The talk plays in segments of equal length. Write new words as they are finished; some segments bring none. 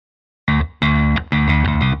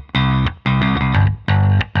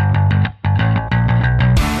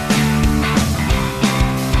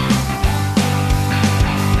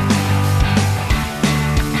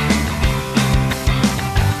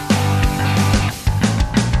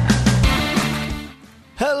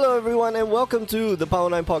and welcome to the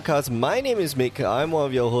Power 9 Podcast. My name is Mick. I'm one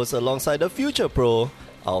of your hosts alongside the future pro,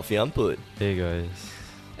 Alfie Amput. Hey guys.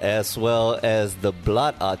 As well as the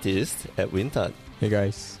blood artist, Edwin Tan. Hey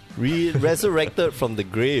guys. Resurrected from the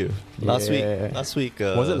grave. Last week.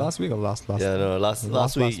 Was it last week or last? Yeah, no,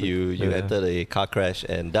 last week you entered a car crash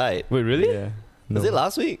and died. Wait, really? Yeah. No. Was it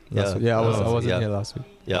last week? Last week. Yeah, I wasn't here last week.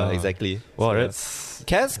 Yeah, exactly. Wow, So, that's...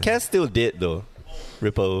 Cass still dead though.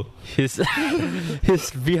 Ripple. He's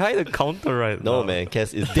behind the counter right now. No man,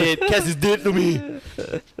 Cass is dead. Cass is dead to me.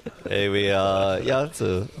 Anyway,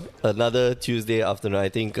 so another Tuesday afternoon. I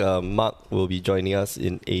think Mark will be joining us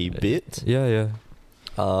in a bit. Yeah.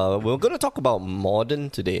 We're going to talk about modern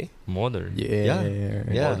today. Modern.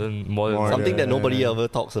 Yeah. Modern. Something that nobody ever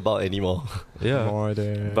talks about anymore. Yeah.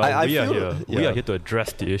 Modern. But we are feel- here. We yeah. are here to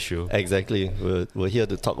address the issue. Exactly. We're here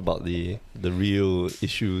to talk about the real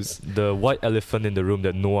issues. The white elephant in the room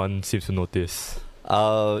that no one seems to notice.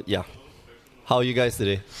 Yeah. How are you guys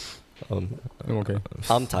today? I'm okay.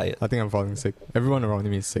 I'm tired. I think I'm falling sick. Everyone around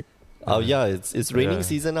me is sick. Oh yeah, it's raining Yeah.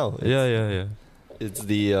 season now. Yeah. It's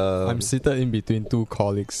the I'm seated in between two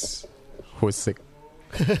colleagues who's sick.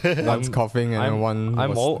 One's coughing and one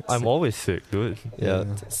I'm sick. always sick, dude. yeah,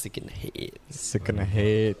 Yeah. sick in the head. Sick in the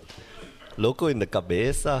head. Loco in the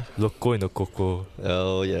cabeza. Loco in the coco.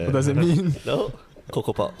 Oh yeah. What does it mean? No,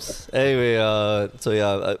 Cocoa Pops. Anyway,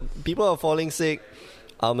 people are falling sick.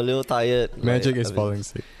 I'm a little tired. Magic is falling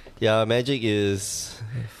sick. Yeah, Magic is.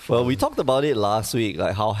 Well, we talked about it last week,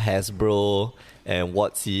 like how Hasbro and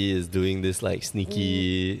Watsy is doing this like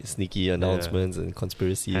sneaky announcements and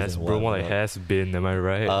conspiracies. Has and bro more like whatnot. has been, am I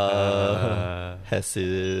right? Has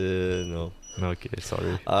it? No. Okay,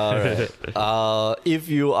 sorry. Alright. If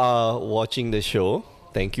you are watching the show,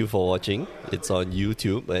 thank you for watching. It's on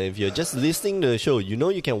YouTube. And if you're just listening to the show, you know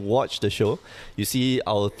you can watch the show. You see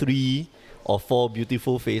our 3 or 4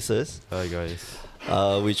 beautiful faces, Hi guys.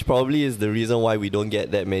 which probably is the reason why we don't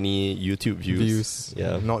get that many YouTube views.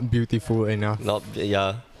 Yeah. Not beautiful enough.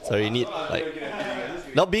 Sorry,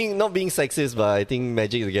 not being sexist, but I think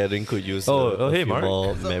Magic the Gathering could use a hey, few Mark.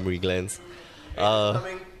 more memory glands. Mark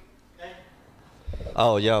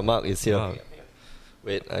is here. Mark.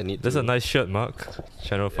 Wait, I need That's to... a nice shirt, Mark.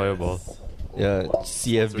 Channel Fireball. Yeah,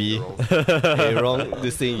 CFB. Hey, wrong.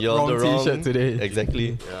 This thing, you're on the wrong T-shirt today.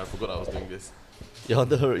 Exactly. Yeah, I forgot I was doing this. You're on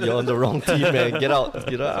the wrong team, man. Get out.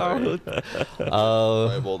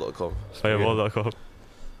 Fireball.com. Fireball.com.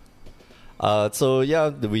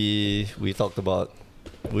 We talked about.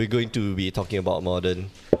 We're going to be talking about modern.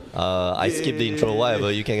 I skipped the intro.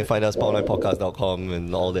 Whatever. You can find us power9podcast.com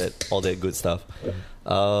and all that good stuff.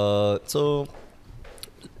 So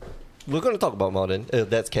we're going to talk about modern.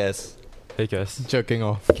 That's Cass. Hey guys. Jerking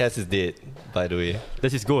off. Cass is dead, by the way.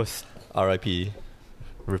 That's his ghost. R.I.P.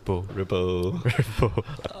 Ripple.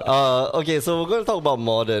 Okay, so we're going to talk about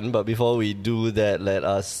modern, but before we do that, let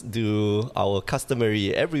us do our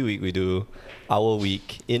customary. Every week we do our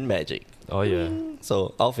week in Magic. Oh yeah.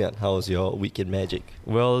 So, Alfian, how was your week in Magic?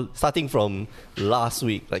 Well, Starting from last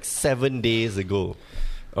week, like 7 days ago.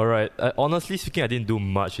 alright. Honestly speaking, I didn't do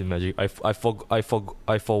much in Magic. I forgot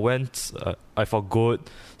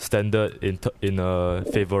standard in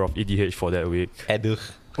favor of EDH for that week. Aduh.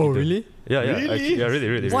 Oh, really? Yeah. Really? Actually, yeah,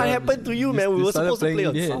 really. What happened to you, man? We you were started supposed to play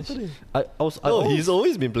on playing EDH. Saturday. He's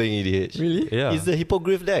always been playing EDH. Really? Yeah. He's the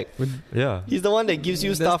Hippogriff deck. Yeah. He's the one that gives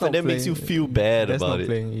you That's stuff and not then makes you playing- feel bad that's about not it.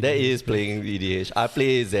 playing That EDH. is playing EDH. I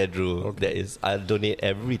play Zedru. That is, I donate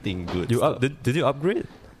everything good. stuff. Did you upgrade?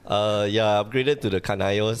 I upgraded to the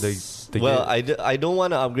Kanaios. I don't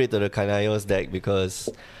want to upgrade to the Kanaios deck because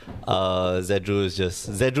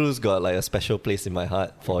Zedru's got like a special place in my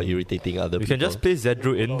heart for irritating other You people. can just play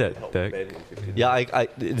Zedru in that deck. Yeah,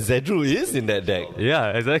 Zedru is in that deck.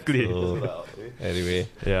 Yeah, exactly. So, anyway,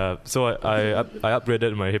 Yeah, so I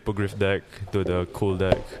upgraded my Hippogriff deck to the cool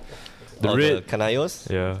deck. The red.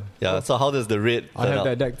 Kanaios. Yeah. Yeah. So how does the red I turn have out?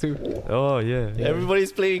 that deck too. Oh yeah.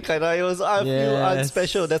 Everybody's playing Kanaios. I feel Yes.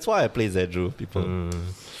 unspecial. That's why I play Zedru, people.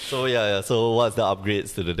 So yeah. So what's the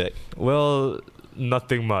upgrades to the deck? Well,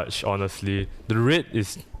 nothing much, honestly. The red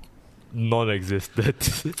is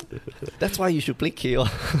non-existent. That's why you should play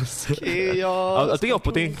Chaos. Chaos. I think I'm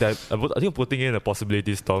putting in a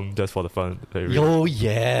possibility storm just for the fun. Like, Yo,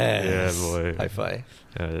 yes. Yeah, boy. High five.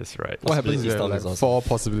 Yeah, that's right. What happens if Possibility there are storm like is awesome. 4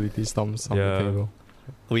 possibility storms on Yeah. the table?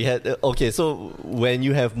 We had okay. So when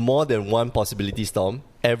you have more than one possibility storm,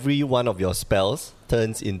 every one of your spells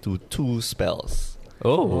turns into 2 spells.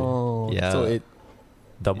 Oh, Yeah. So it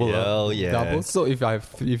double up. Oh yeah. doubles. So if you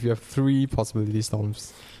have 3 possibility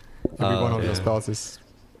storms, every one of yeah. your spells is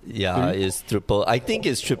Yeah, Three? it's triple. I think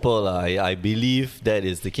it's triple. I believe that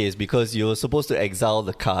is the case because you're supposed to exile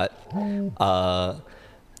the card.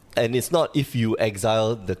 And it's not if you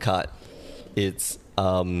exile the card. It's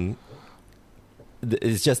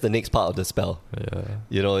it's just the next part of the spell. Yeah.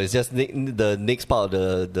 You know, it's just the next part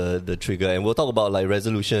of the trigger. And we'll talk about like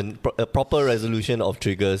resolution, proper resolution of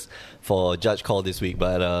triggers for Judge Call this week.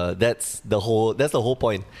 But that's the whole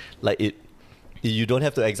point. Like you don't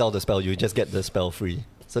have to exile the spell. You just get the spell free.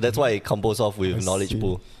 So that's why it combos off with I Knowledge see.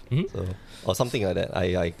 Pool. Mhm. So, or something like that.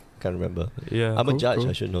 I can't remember. Yeah. I'm a Cool, judge. cool.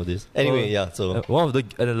 I should know this. Anyway, yeah. So, One of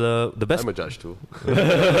the best. I'm a judge too.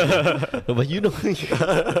 no, but you know,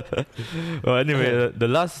 Well, anyway,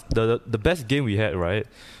 the best game we had, right?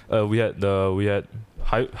 We had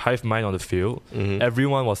Hive Mind on the field. Mhm.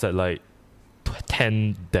 Everyone was at like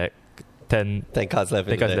 10 10 cards left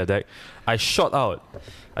in cards the in the deck. I shot out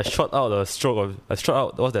what's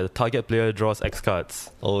that? The target player draws X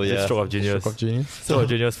cards. Oh Is it yeah. Stroke of Genius. Stroke of Genius. Stroke of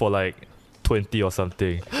Genius for like 20 or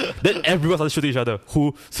something. Then everyone started shooting each other.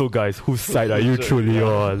 Guys, whose side are you truly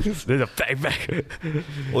on? Then a bang.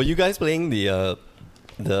 Were you guys playing the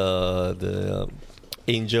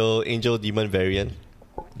angel demon variant?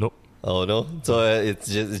 Nope. Oh no. So it's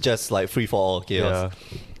just like free for all chaos.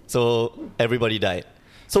 Yeah. So everybody died.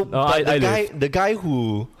 So No, but I the guy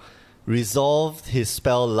who resolved his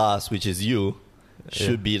spell last, which is you,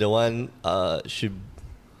 should be the one.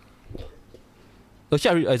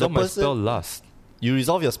 Actually, I resolved my person- spell last. You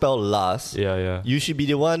resolve your spell last. Yeah. You should be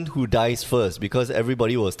the one who dies first because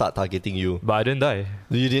everybody will start targeting you. But I didn't die.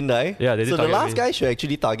 You didn't die? Yeah, they did So the target last me. guy should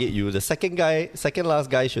actually target you. The second last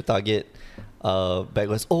guy should target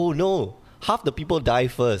backwards. Oh no. Half the people die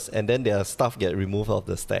first and then their stuff get removed off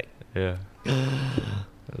the stack. Yeah.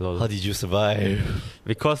 Lol. How did you survive?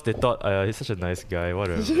 Because they thought he's such a nice guy,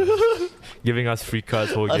 whatever. Giving us free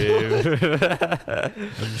cards whole game.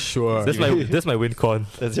 I'm sure. that's my win con.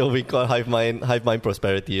 That's your week called Hive Mind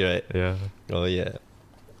Prosperity, right? Yeah. Oh yeah.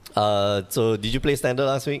 So did you play standard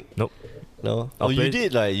last week? Nope. No? I'll Oh, you play-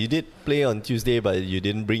 did, right? You did play on Tuesday, but you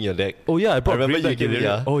didn't bring your deck. Oh yeah, I brought remember green you deck gave me, in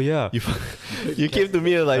yeah. Oh yeah. You came to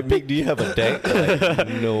me and like, Mick, do you have a deck? I'm like,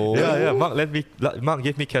 no. Yeah. Mark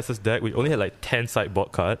gave me Cass's deck. We only had like 10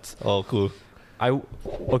 sideboard cards. Oh, cool.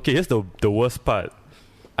 Okay, here's the worst part.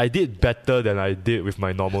 I did better than I did with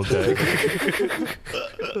my normal deck.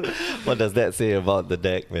 What does that say about the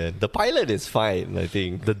deck, man? The pilot is fine, I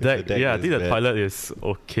think. The deck, yeah, I is think the bad. pilot is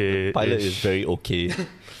okay. Pilot is very okay.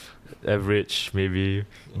 average, maybe.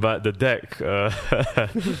 But the deck,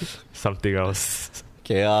 something else.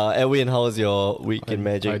 Okay, Edwin, how's your week in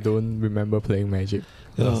Magic? I don't remember playing Magic.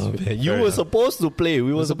 Oh, man. You Fair were enough. supposed to play.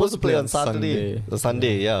 We were supposed to play on Saturday. Saturday.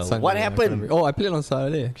 Sunday, yeah. Sunday, What I can't happened? remember. Oh, I played on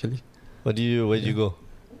Saturday actually. Where'd you go?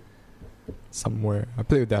 Somewhere. I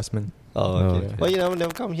played with Desmond. Oh, Oh, okay. yeah. Well, you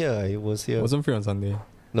never come here. I was here. I wasn't free on Sunday.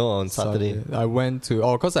 No, on Saturday. I went to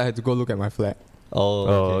because I had to go look at my flat. Oh,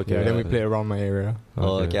 okay. Yeah, Yeah, then we played around my area.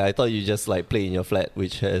 Oh, okay. I thought you just like play in your flat,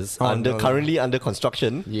 which has No. currently under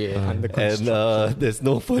construction. Yeah, under And construction. there's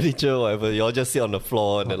no furniture or whatever. You all just sit on the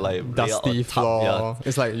floor and then like lay out Dusty on top, floor. Yeah.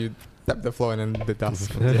 It's like you tap the floor and then the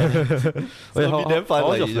dust. So Wait, it'd be damn fun. how's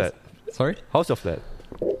Like, your you flat? Sorry, How's your flat?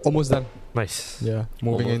 almost done. Nice. Yeah,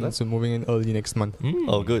 moving Almost in. So moving in early next month. Mm.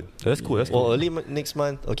 Oh, good. That's cool. That's Well, cool. early next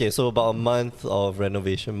month. Okay, so about a month of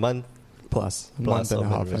renovation. Month Plus plus month and of a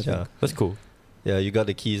half. I renovation. think. That's cool. Yeah, you got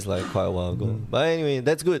the keys like quite a while ago. Mm. But anyway,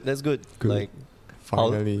 that's good. That's good. Good. Like,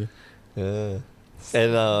 Finally, yeah.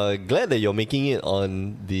 And glad that you're making it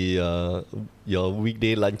on the your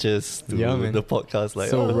weekday lunches to Yeah, man. the podcast. Like,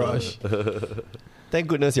 so rush. Thank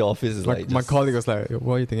goodness your office is like My just, colleague was like,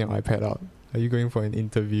 "What are you taking an iPad out? Are you going for an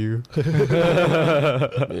interview?"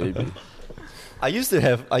 Maybe. I used to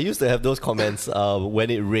have those comments when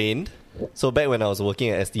it rained. So back when I was working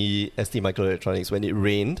at ST Microelectronics, when it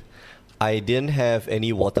rained, I didn't have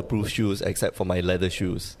any waterproof shoes except for my leather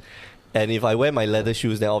shoes. And if I wear my leather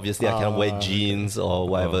shoes, then obviously I can't wear jeans or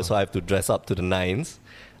whatever. Oh. So I have to dress up to the nines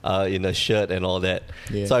in a shirt and all that.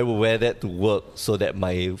 Yeah. So I will wear that to work so that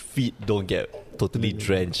my feet don't get totally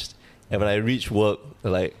drenched. And when I reach work,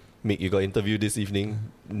 they're like, Mick, you got interview this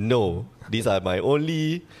evening? No, these are my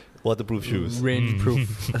only waterproof shoes. Rainproof,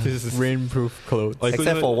 rainproof clothes. Oh, you could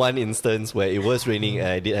Except even- for one instance where it was raining and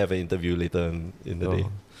I did have an interview later in the day.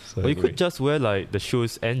 So Or you anyway. could just wear like the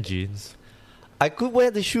shoes and jeans. I could wear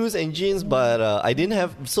the shoes and jeans, but I didn't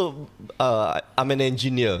have. So I'm an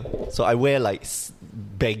engineer, so I wear like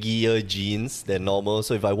baggier jeans than normal.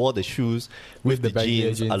 So if I wore the shoes with, With the the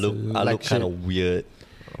baggier jeans, I jeans, look like kind shape. of weird.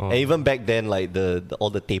 Oh. And even back then, like the all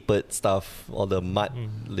the tapered stuff, all the mud,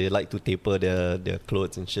 they like to taper their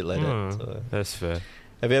clothes and shit like that. So, That's fair.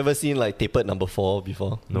 Have you ever seen like tapered number 4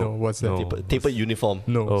 before? No, what's that? Tapered uniform.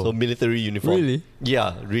 No. Oh. So military uniform. Really?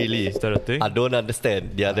 Yeah, really. Is that a thing? I don't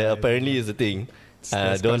understand. Yeah, that apparently is a thing.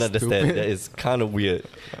 I That's don't kinda understand. stupid. That is kind of weird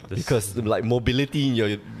because like mobility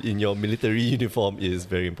in your military uniform is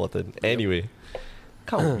very important. Anyway,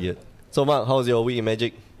 kind of weird. So Mark, how's your week in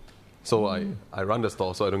Magic? So I run the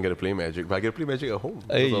store, so I don't get to play Magic, but I get to play Magic at home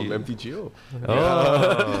Hey. because of MTGO.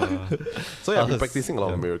 Oh. So yeah, I've been How's- practicing a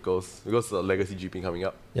lot of yeah. miracles because the Legacy GP coming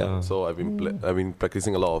up. Yeah. So I've been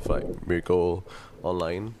practicing a lot of like miracle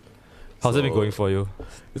online. How's it been So going for you?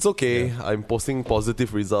 It's okay. I'm posting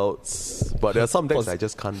positive results, but there are some decks I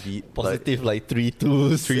just can't beat. Positive like 3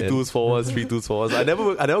 twos. Like 3 twos forwards, 3 twos forwards. I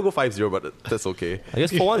never go 5-0, but that's okay. I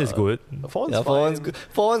guess 4-1 is good. For Yeah, for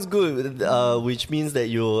one's good, which means that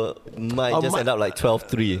you might just end up like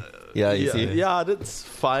 12-3. Yeah, you see. Yeah, that's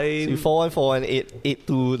fine. So 4-1,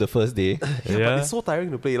 8-2 the first day. But Yeah. it's so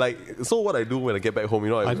tiring to play. Like, so what I do when I get back home,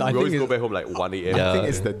 I we think always go it's- back home like 1 a.m. Yeah. I think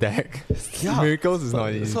it's the deck. Yeah. Miracles is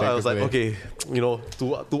not easy. So I was like, okay,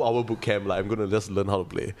 2-hour boot camp, like I'm gonna just learn how to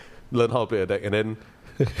play a deck, and then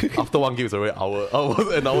after one game, it's already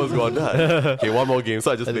an hour's gone. Okay, one more game,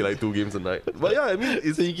 so I just play like 2 games a night. But yeah, I mean,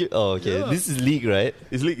 it's So you get, okay. Yeah. This is League, right?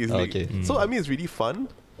 League. Okay. So I mean, it's really fun.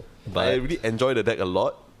 But I really enjoy the deck a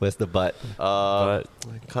lot. where's the but? I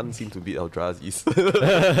can't seem to beat Eldrazi's.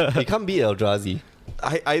 You can't beat Eldrazi.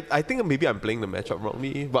 I think maybe I'm playing the matchup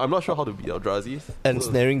wrongly, but I'm not sure how to beat Eldrazi's. And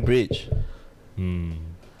Snaring Bridge.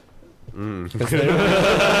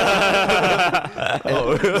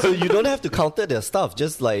 So you don't have to counter their stuff.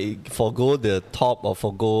 Just like forgo the top or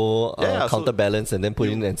forgo Yeah, so counterbalance and then put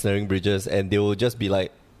in ensnaring bridges, and they will just be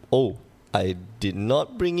like, "Oh, I did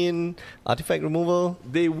not bring in artifact removal.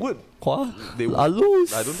 They would. Qua? They would. I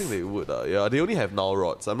lose." I don't think they would. Yeah, they only have Null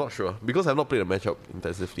Rods. I'm not sure because I've not played a matchup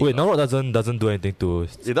intensively. Wait, Narod doesn't do anything to.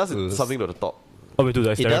 It does to- something to the top. Oh, wait, to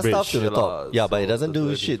the It Ensnaring does Bridge. stuff to the Yeah top. lah, Yeah, but it so doesn't do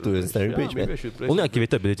that's shit why to I ensnaring yeah, bridge, maybe I man. should play Only some-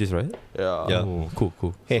 activated abilities, right? Yeah. Yeah. Oh,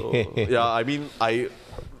 cool. Yeah, I mean,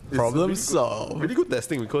 it's Problem really solved. Good, really good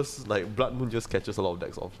testing because like Blood Moon just catches a lot of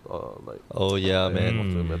decks off. Like Oh yeah, man. off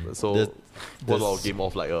the meta. So The- one the- of game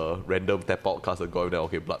off like a random tap out cast a god, then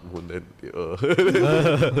okay Blood Moon then.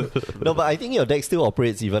 No, but I think your deck still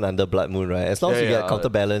operates even under Blood Moon, right? As long as Yeah, you get yeah.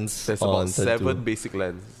 counterbalance There's on about turn 7 two. basic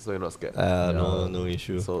lands, so you're not scared. No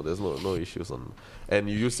issue. So there's no issues on, and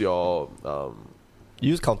you use your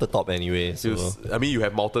Use counter top anyway. So I mean you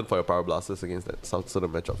have Mountain for your Power Blasters against that certain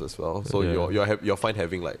matchups as well. So Yeah. you're fine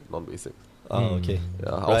having like non-basic. okay. Yeah,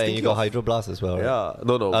 I was Right, and you thinking got of- Hydro Blast as well, right? Yeah,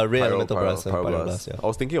 no. Ray Elemental Blast and Pyro Pyro Blast. Blast, yeah. I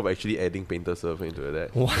was thinking of actually adding Painter Server into the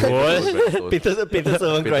deck. What? Grindstone. Painter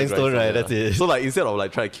Servant Grindstone, right? yeah. That's it. So like instead of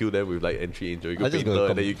like trying to kill them with like Entry Angel, you I go just Painter gonna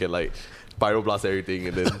and then you can like Pyro Blast everything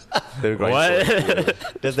and then Grindstone. What?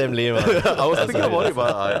 That's damn lame. I was thinking about it,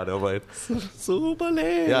 but I don't mind. Super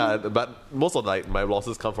lame. Yeah, but most of like my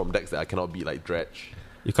losses come from decks that I cannot beat, like Dredge.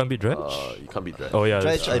 You can't be Dredge? You can't beat Dredge. Oh, yeah.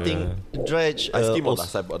 Dredge, that's I true, think Dredge. I scheme on also-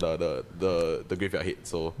 last time, but the graveyard hit.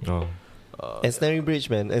 So yeah. Ensnaring Bridge,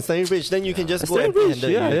 man. Ensnaring Bridge, then you can just go Ensnaring empty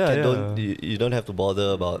Bridge, handed. yeah. You don't have to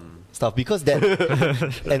bother about stuff because that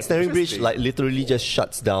Ensnaring Bridge like literally just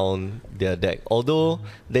shuts down their deck. Although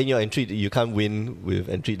then your Entreat, you can't win with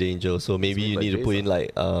Entreat the Angel, so maybe you like need to Jace, put in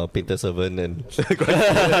like Painter Servant and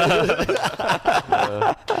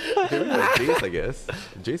Jace, I guess.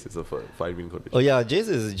 Jace is a fine win condition. oh yeah, Jace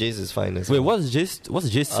is fine as Wait, well. what's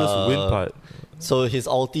Jace's win part? So his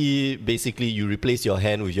ulti basically you replace your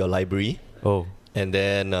hand with your library Oh. and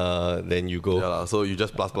then you go. Yeah, lah, so you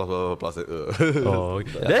just plus it. Oh,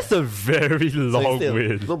 okay. That's a very long still-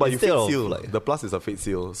 win. No, but you Instead fate of, seal. like- The plus is a fate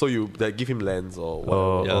seal. So you like, give him lands or whatever.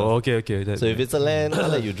 Oh, Yeah. okay. That, So if it's a land, I'll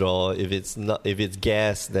let you draw. If it's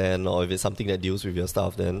gas, then or if it's something that deals with your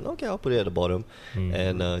stuff, then okay, I'll put it at the bottom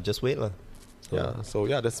and just wait lah. So,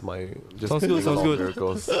 Yeah, that's my just Sounds doing good, a lot sounds of good.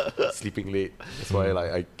 Miracles, sleeping late. That's why like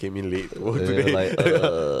I came in late to work Yeah, today. like,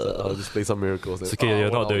 So I'll just play some miracles. it's okay, you're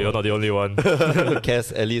not the only one.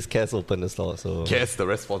 Cass, at least Cass opened the slot, so Guess the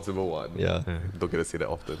responsible one. yeah. Don't get to say that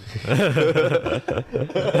often.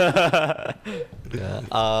 Yeah.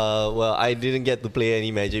 Well, I didn't get to play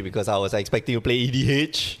any Magic because I was expecting to play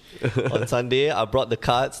EDH on Sunday. I brought the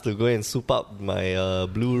cards to go and soup up my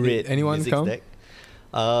blue-red anyone Mystics come? deck.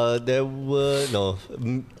 There were no.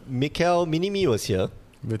 Mikhail Minimi was here,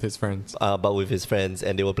 with his friends. but with his friends,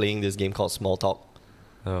 and they were playing this game called Small Talk.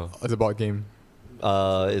 Oh. It's a board game.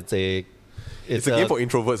 It's a Game for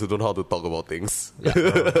introverts who don't know how to talk about things.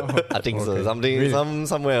 I think so. Okay. Something Really?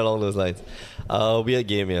 somewhere along those lines. Weird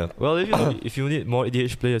game, yeah. Well, if you need more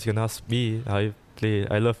EDH players, you can ask me. I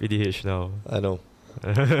love EDH now. I know.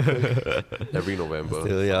 Every November,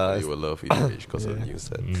 Still, yeah. you will love EDH because of the new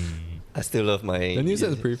set. I still love my. The new set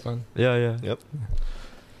is pretty fun. Yeah. Yep.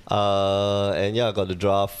 And yeah, got the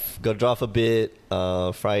draft. Got draft a bit.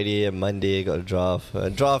 Friday and Monday got a draft.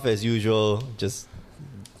 Draft as usual. Just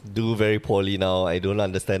do very poorly now. I don't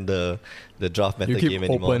understand the draft meta You keep game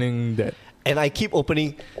anymore. opening that. And I keep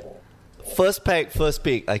opening first pack, first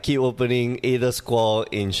pick. I keep opening Aether Squall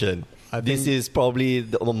Ancient. This is probably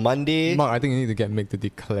on Monday. Mark, I think you need to get Mick to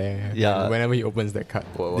declare. Yeah. Whenever he opens that card.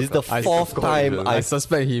 This is the fourth time I I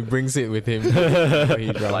suspect he brings it with him. Whenever he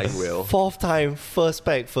drafts. Flying whale. fourth time, first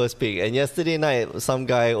pack, first pick. And yesterday night, some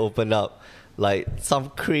guy opened up like some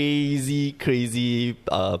crazy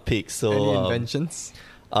picks. So Any inventions?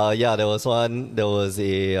 yeah, there was one. There was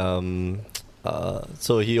a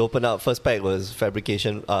so he opened up. First pack was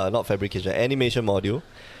fabrication, not fabrication, animation module.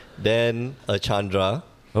 Then a Chandra,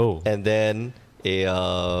 Oh. and then a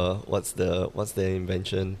what's the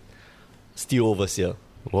invention? Steel Overseer.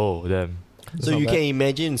 Whoa, damn. So not you bad. can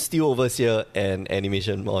imagine Steel Overseer and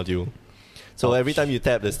animation module. So every time you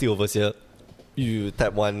tap the Steel Overseer, you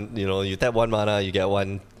tap one. You tap one mana, you get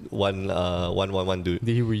one dude.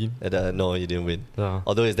 Did he win? And, no, he didn't win. Yeah.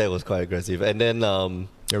 Although his deck was quite aggressive. And then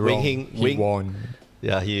You're Wing wrong. Hing, He won.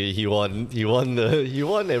 yeah, he won. He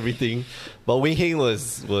won everything. But Wing Hing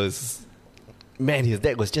was man, his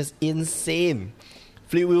deck was just insane.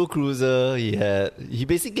 Fleetwheel Cruiser. He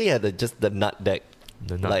basically had just the nut deck.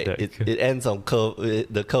 The nut Like deck. it ends on curve.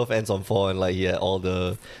 The curve ends on 4, and like he had all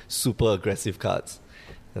the super aggressive cards.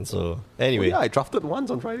 And so anyway, Yeah, I drafted once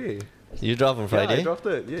on Friday. you draft on Yeah, Friday. I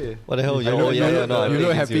drafted. Yeah. What the hell? I know, yeah, you're, no, I you're played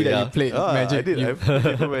not against happy that yeah. you played Ah, Magic. I did. You- I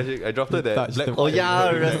played for Magic. I drafted that. touched Black the- Oh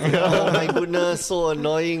yeah, oh my goodness, so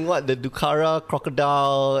annoying. What, the Dukara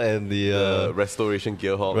Crocodile and the Restoration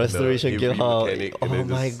Gearhawk. Restoration the Avery Gearhawk. Mechanic, and Oh then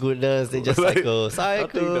my just- goodness, they just Like, cycle.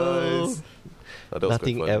 Nothing does. Oh, that was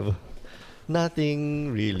Nothing quite fun. ever.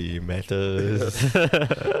 Nothing really matters.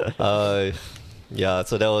 Yeah,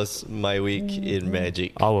 so that was my week in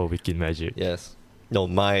Magic. Our weekend magic. Yes. No,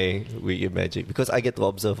 my week in Magic, because I get to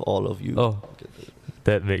observe all of you. Oh,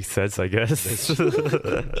 that makes sense, I guess.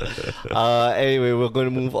 Anyway, we're going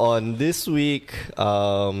to move on. This week,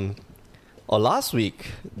 or last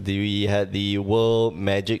week, we had the World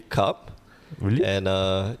Magic Cup. Really? And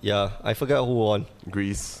yeah, I forgot who won.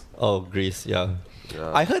 Greece. Oh, Greece, yeah.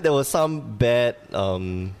 Yeah. I heard there was some bad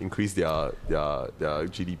Increased their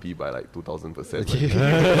GDP by like 2,000%.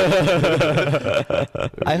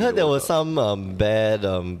 I heard there was some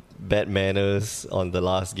bad manners on the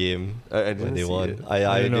last game I when didn't they see won. it.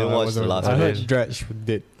 I don't know, didn't watch the wasn't- last I heard match. Dredge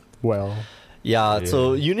did well. Yeah,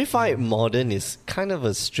 so Yeah. Unified Modern is kind of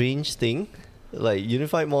a strange thing. Like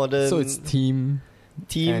Unified Modern, So it's team.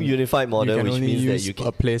 Team and Unified you Modern, can which only means that use you can.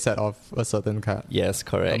 a playset of a certain card. Yes,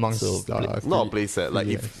 correct. Amongst so Not a three- playset. Like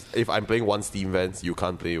three if I'm playing one Steam Vents, you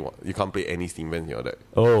can't play any Steam Vents in your deck.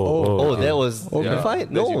 oh, that was Okay. Unified.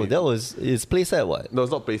 That's No, unique. that was it's playset. What? No,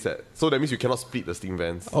 it's not playset. So that means you cannot split the Steam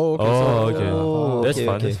Vents. Oh, okay. Oh, so- okay. Oh, That's okay,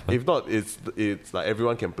 fun. okay. That's fun. If not, it's like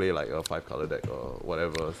everyone can play like a 5-color deck or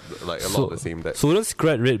whatever. Like a lot of the same decks. So wouldn't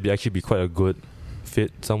Scrat Rate actually be quite a good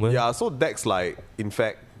fit somewhere? Yeah, so decks like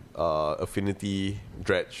Infect, Affinity,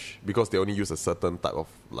 Dredge, because they only use a certain type of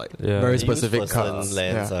like. Yeah. Very They use specific for certain cards.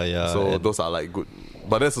 lands. Yeah. Yeah. So and- those are like good,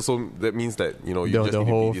 but that means that you The, just the need to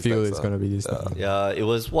whole beat these field decks, is going to be this. stuff. yeah, it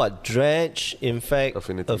was what Dredge, Infect,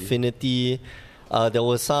 Affinity. Affinity. There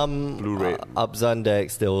was some Blue-red. Abzan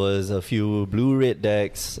decks. There was a few blue-red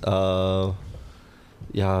decks. Yeah,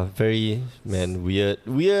 very weird.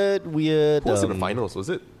 Who was in the um, finals? Was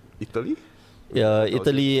it Italy? Yeah, was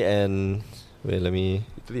Italy and wait, let me.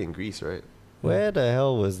 Italy and Greece, right? Where the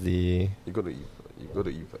hell was the You go to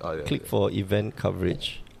yeah, click for event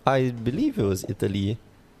coverage? I believe it was Italy.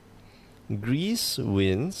 Greece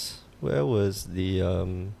wins. Where was the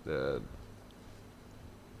the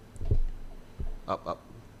up.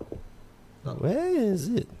 Where is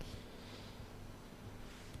it?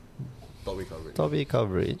 Top eight coverage. Top 8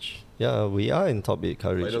 coverage. Yeah, we are in top 8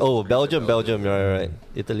 coverage. Minus Oh, Greece Belgium, and Belgium. Belgium. Right.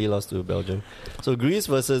 Italy lost to Belgium. So Greece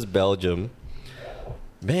versus Belgium.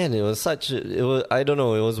 Man, it was I don't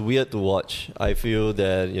know, it was weird to watch. I feel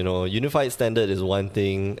that, Unified Standard is one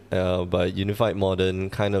thing, but Unified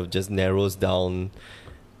Modern kind of just narrows down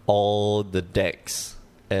all the decks.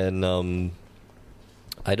 And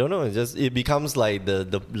I don't know, it becomes like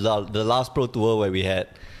the last Pro Tour where we had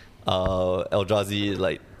Eldrazi,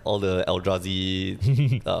 like all the Eldrazi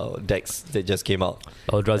decks that just came out.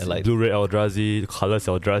 Eldrazi, And like- blue-red Eldrazi, colors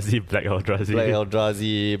Eldrazi, black Eldrazi. Black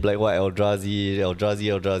Eldrazi, black white Eldrazi,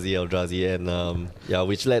 and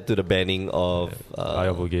which led to the banning of Eye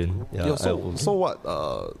of Ogin. Yeah, Yo, Eye of Ogin. so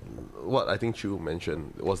what I think Chu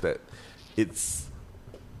mentioned was that it's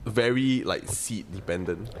very like seed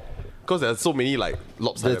dependent. because there's so many like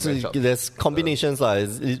lopsided matchups. There's combinations like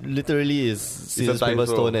it literally is scissors, dice paper, roll.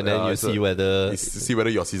 stone, and then Yeah, you it's see a- whether You see whether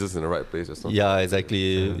your scissors in the right place or something. yeah,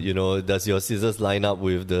 exactly. You know, does your scissors line up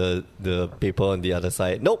with the paper on the other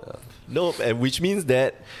side? Nope, nope. And which means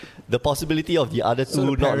that the possibility of the other So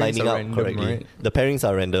two the not pairings lining are up random, correctly. right? The pairings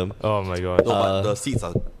are random. Oh my god. No, but the seats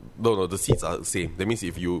are the seats are the same. That means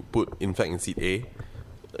if you put Infect in seat A,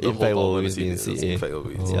 the Infect whole will tournament always be in seat A. Infect will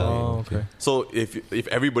be in seat Yeah. A. Oh, okay. So if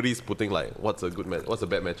everybody's putting like what's a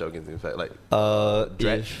bad matchup against Infect, like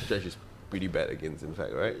Dredge is pretty bad against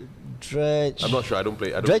Infect, right? Dredge. I'm not sure. I don't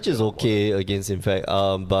play. Dredge is okay against Infect.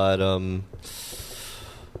 But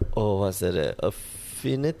oh, what's that?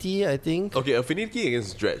 Affinity, I think. Okay, Affinity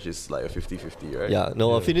against Dredge is like a 50-50, right? Yeah,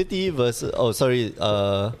 no, Affinity versus. Oh, sorry.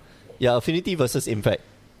 Yeah, Affinity versus Infect.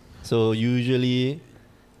 So usually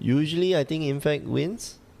I think Infect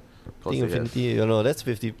wins. I think Affinity, you know, that's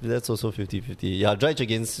 50. That's also 50-50. Yeah, Dredge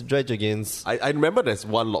against. I remember there's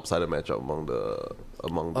one lopsided matchup among the.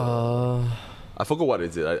 I forgot what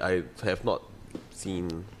is it. I have not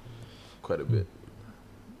seen quite a bit.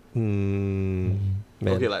 Man,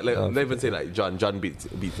 Okay, like let's even say like John beats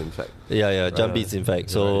Infect. Yeah, Jump beats Infect.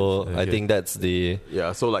 So Right, I okay. think that's the.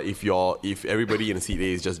 Yeah, so like if everybody in seat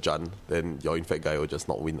A is just Jun, then your Infect guy will just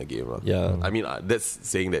not win the game. Lah. Yeah. I mean that's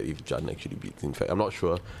saying that if Jun actually beats Infect. I'm not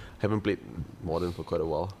sure. Haven't played Modern for quite a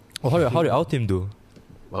while. Oh, how did our team do?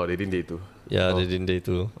 Oh, they didn't day two. Yeah, Oh. they didn't. They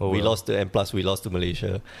too. Oh, we well. lost to, and plus we lost to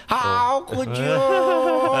Malaysia. How could you?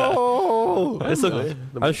 It's okay.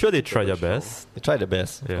 I'm sure they tried their best. They tried their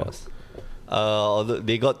best, of Yeah. course. Although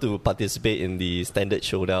they got to participate in the standard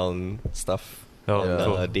showdown stuff Oh, on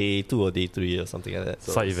cool. day 2 or day 3 or something like that.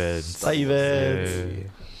 Side events. Side events.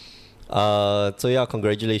 Yeah. So yeah,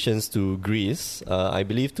 congratulations to Greece. I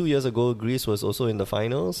believe 2 years ago Greece was also in the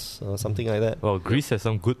finals or something like that. Well, Greece has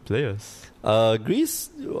some good players. Greece.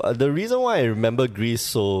 The reason why I remember Greece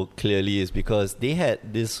so clearly is because they had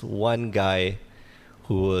this one guy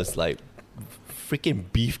who was like freaking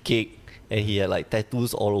beefcake, and he had like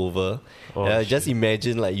tattoos all over. Oh, And I just shit.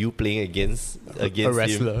 imagine like you playing against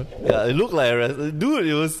wrestler. him. Yeah, it looked like a wrestler. Dude,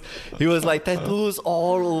 he was like tattoos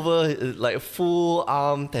all over, like full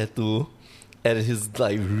arm tattoo. And he's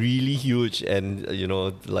like really huge, and you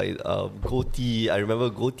know, like goatee. I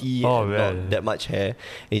remember goatee Oh, and man. not that much hair.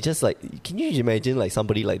 It's just like, can you imagine like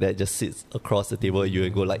somebody like that just sits across the table at you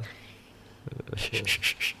and go like,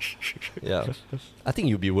 yeah. I think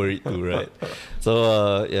you'd be worried too, right?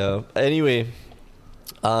 So yeah. Anyway,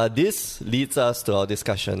 this leads us to our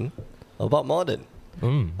discussion about modern.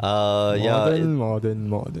 Modern.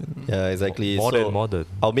 Yeah, exactly. Modern.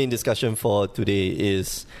 Our main discussion for today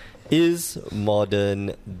is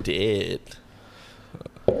modern dead?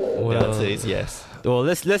 The answer is yes. Well,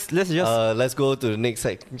 let's just Let's go to the next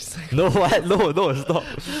no what no stop.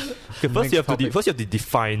 Okay, first Next you have topic. to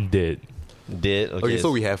define dead. dead. Okay,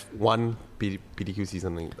 so we have one PDQ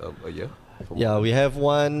season a year. for Yeah, Modern. we have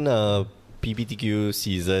one PPTQ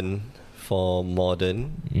season for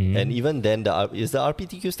modern, Mm. and even then, is the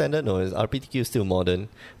RPTQ standard? No, is RPTQ still modern?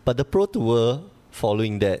 But the Pro Tour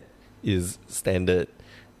following that is standard.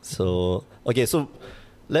 So okay, so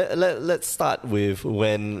let's start with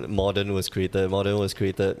when modern was created. Modern was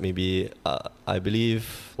created maybe I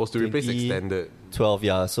believe was to replace 20 extended. 12,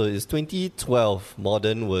 yeah. So it's 2012.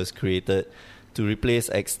 Modern was created to replace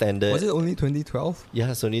extended. Was it only 2012?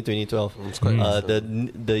 Yeah, it's only 2012. It's quite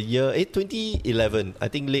The year 2011, I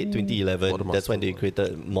think late 2011. Modern That's when they Masters.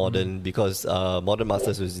 created Modern, because Modern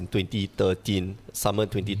Masters was in 2013, summer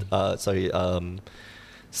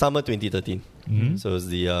 2013. So it was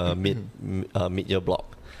the mid year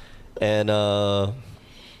block, and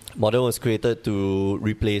Modern was created to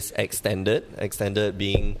replace extended. Extended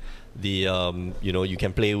being the you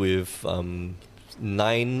can play with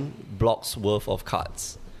 9 blocks worth of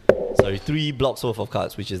cards. Sorry, 3 blocks worth of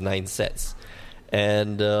cards, which is 9 sets.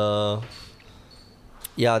 And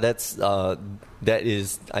yeah, that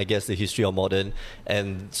is, I guess, the history of Modern.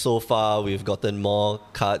 And so far, we've gotten more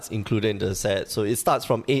cards included in the set. So it starts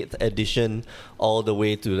from 8th edition all the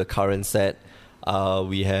way to the current set.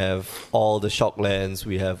 We have all the shock lands,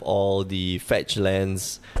 we have all the fetch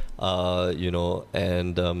lands,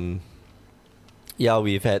 and yeah,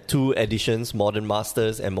 we've had 2 editions, Modern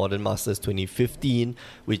Masters and Modern Masters 2015,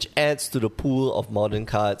 which adds to the pool of Modern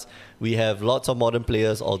cards. We have lots of Modern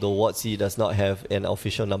players, although WotC does not have an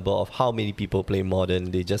official number of how many people play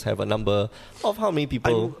Modern. They just have a number of how many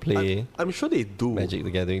people play I'm sure they do. Magic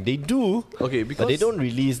the Gathering. They do, Okay, because but they don't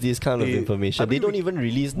release this kind of they- information. I They mean, don't even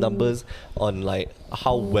release numbers on like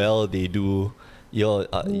how well they do year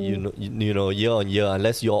on year,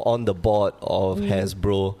 unless you're on the board of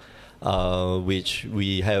Hasbro. which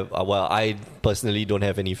we have. Well, I personally don't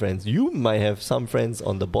have any friends. You might have some friends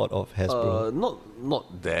on the board of Hasbro.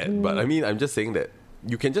 Not that, but I mean, I'm just saying that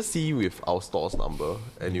you can just see with our store's number,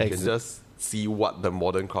 and you can just see what the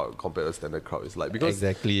modern crowd compared to standard crowd is like. Because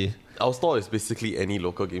Exactly. our store is basically any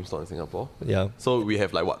local game store in Singapore. Yeah. So we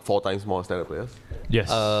have like what, 4 times more standard players. Yes.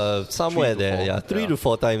 Somewhere 3 to there, 4, yeah. 3 yeah. to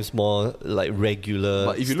 4 times more like regular.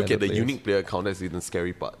 But if you look at standard the players. unique player count, that's the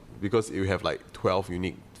scary part, because you have like 12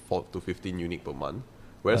 unique, 4 to 15 unique per month.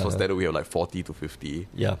 Whereas for standard we have like 40 to 50.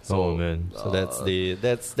 Yeah. So, Oh, man. So that's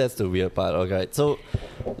the weird part. Alright, so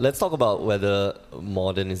let's talk about whether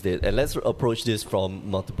modern is dead, and let's approach this from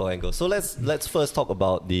multiple angles. So let's first talk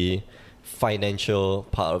about the financial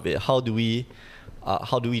part of it. How do we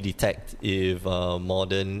detect if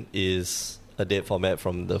modern is a dead format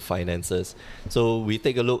from the finances? So we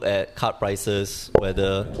take a look at card prices,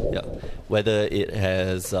 whether it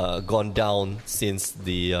has gone down since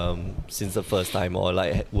the first time, or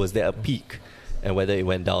like was there a peak, and whether it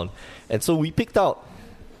went down. And so we picked out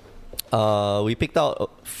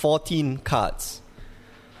 14 cards.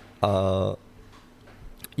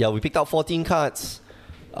 We picked out 14 cards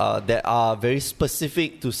that are very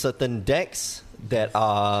specific to certain decks that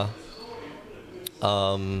are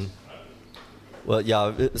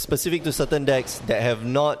specific to certain decks that have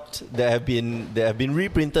been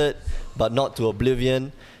reprinted but not to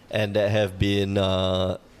oblivion, and that have been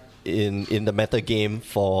in the meta game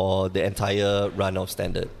for the entire run of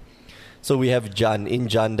standard. So we have Jan. In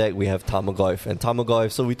Jan deck we have Tarmogoyf, and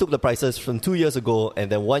Tarmogoyf, so we took the prices from 2 years ago,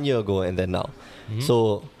 and then 1 year ago, and then now.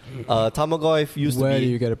 So Tarmogoyf used Where to be.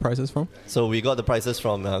 do you get the prices from? So we got the prices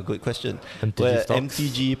from, good question, MTG stocks.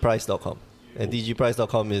 MTGprice.com.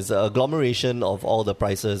 MTGprice.com is an agglomeration of all the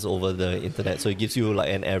prices over the internet, so it gives you like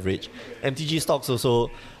an average. MTG stocks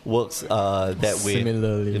also works that way,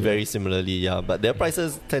 Similarly. very similarly, yeah. But their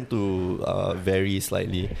prices tend to vary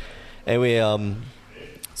slightly. Anyway,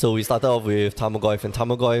 so we started off with Tarmogoyf, and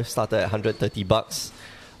Tarmogoyf started at $130.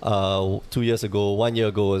 2 years ago, 1 year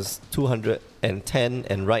ago was $210,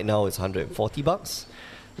 and right now it's $140.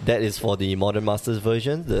 That is for the Modern Masters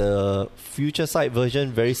version. The Future Sight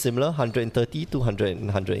version, very similar, $130, $200, and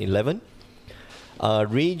 $111.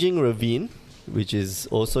 Raging Ravine, which is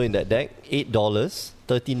also in that deck, $8,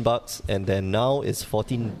 $13, and then now it's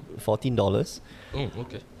 $14. Oh,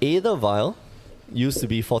 okay. Aether Vial used to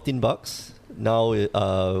be $14. Now,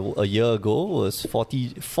 a year ago was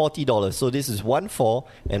 $40. So this is 1-4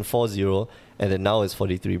 and 4-0, and then now it's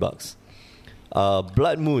 $43.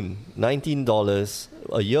 Blood Moon, $19.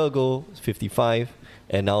 A year ago, $55,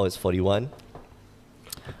 and now it's $41.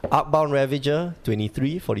 Arcbound Ravager,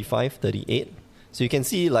 $23, $45, $38. So you can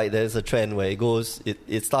see like there's a trend where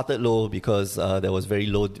it started low because there was very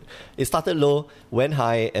low. It started low, went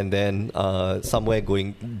high, and then somewhere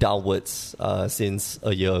going downwards since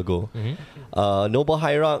a year ago. Noble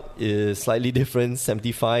Hierarch is slightly different,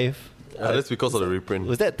 75. That's because of the reprint.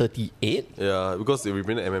 Was that 38? Yeah, because they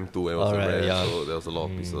reprinted MM2 and it was Alright, rare, yeah. so there was a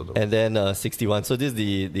lot of pieces. And then 61. So this is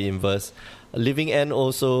the inverse. Living End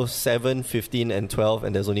also 7, 15, and 12,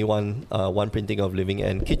 and there's only one printing of Living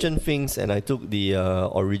End. Kitchen Finks, and I took the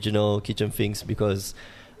original Kitchen Finks because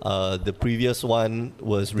the previous one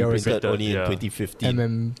was There was reprinted only in yeah.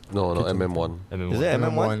 2015. No, MM1. MM1. Is it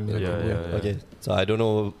MM1? MM1, Yeah. Okay, so I don't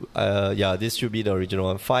know. This should be the original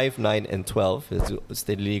one. 5, 9, and 12 is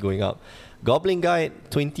steadily going up. Goblin Guide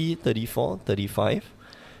 20, 34, 35.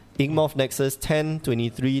 Igmoth Nexus 10,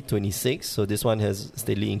 23, 26. So this one has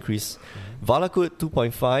steadily increased. Valakut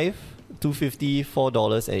 2.5, $2.50,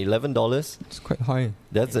 $4, and $11. It's quite high.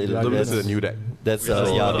 That's a Yeah, This is a new deck. That's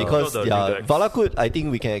Yeah. because Not the new decks. Valakut, I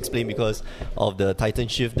think we can explain because of the Titan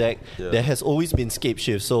Shift deck. Yeah. There has always been Scape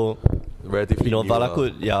Shift, so Relatively new,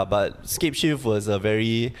 Valakut, but Scape Shift was a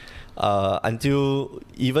very until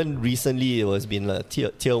even recently it was been a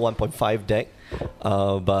tier 1.5 deck,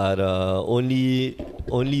 but only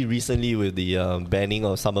recently with the banning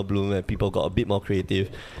of Summer Bloom, people got a bit more creative,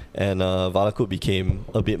 and Valakut became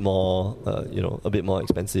a bit more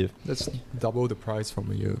expensive. That's double the price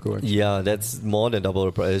from a year ago. Actually. Yeah, that's more than double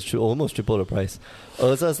the price. It's almost triple the price.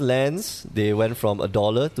 Urza's Lands, they went from $1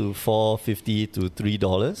 to $4.50 to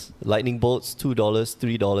 $3. Lightning Bolts, $2,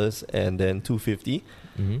 $3, and then $2.50.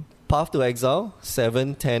 Path to Exile,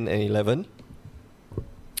 7, 10, and 11.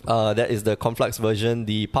 That is the Conflux version.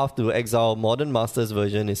 The Path to Exile Modern Masters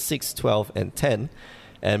version is 6, 12, and 10.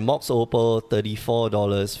 And Mox Opal, $34,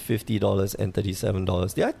 $50, and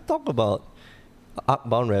 $37. Did I talk about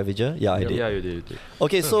Arcbound Ravager? Yeah, I did. Yeah, you did.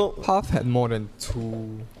 Okay, so Path had more than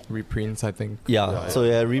 2 reprints, I think.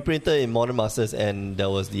 so reprinted in Modern Masters, and there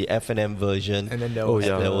was the F&M version. And then there Oh, was,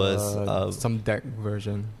 yeah. There was, some deck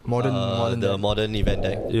version. Modern the deck. modern event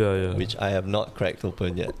deck, Yeah. which I have not cracked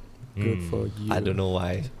open yet. Good for you. I don't know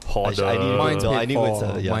why. Hoarder. I need, Mine's no, paid I need to go and for.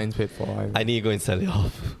 sell it. Yeah. Mine's paid for. I need to go and sell it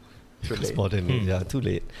off. Too It's late. modern. Yeah, too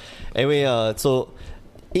late. Anyway, so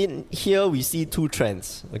in here we see 2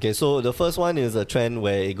 trends. Okay, so the first one is a trend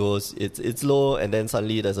where it goes, it's low, and then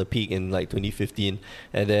suddenly there's a peak in like 2015,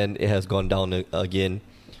 and then it has gone down again.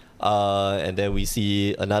 And then we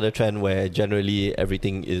see another trend where generally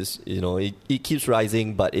everything is, it keeps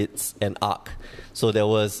rising, but it's an arc. So there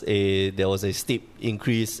was a steep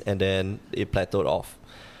increase, and then it plateaued off.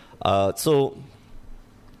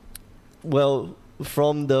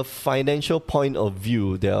 From the financial point of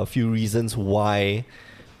view, there are a few reasons why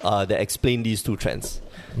that explain these 2 trends.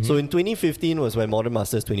 So in 2015 was when Modern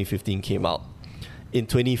Masters 2015 came out. In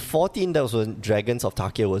 2014, that was when Dragons of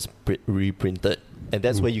Tarkir was reprinted. And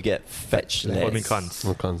that's where you get Fetch I mean, lands. Khans.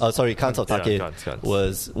 Khans of Yeah, Tarkir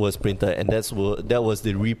Khans. was printed, and that was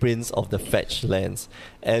the reprints of the Fetch lands.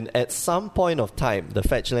 And at some point of time, the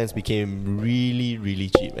Fetch lands became really, really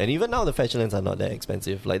cheap. And even now, the Fetch lands are not that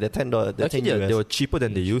expensive. Like the $10, the Actually, 10 US. they were cheaper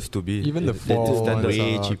than they used to be. Even the They- foil they're ones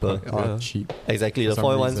way are cheaper. Yeah. cheap. Exactly, For the some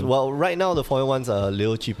foil ones. reason. Well, right now the foil ones are a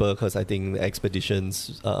little cheaper because I think the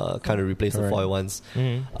expeditions kind of replace the Correct. foil ones.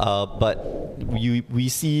 But we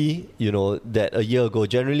see, that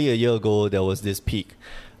generally a year ago, there was this peak.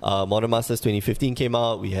 Modern Masters 2015 came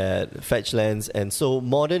out. We had Fetch lands, and so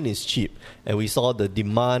Modern is cheap, and we saw the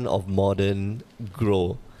demand of Modern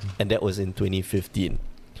grow, and that was in 2015.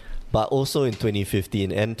 But also in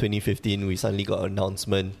 2015, we suddenly got an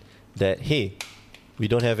announcement that, hey, we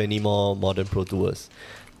don't have any more Modern Pro Tours.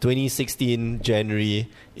 2016 January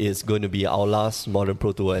is going to be our last Modern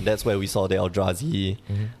Pro Tour, and that's where we saw the Eldrazi,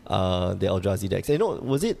 decks.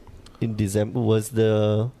 Was it in December?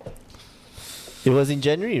 It was in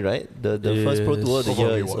January, right? The first Pro Tour of the Oath of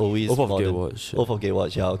year is Gatewatch. always Oath of Modern. Gatewatch, Oath of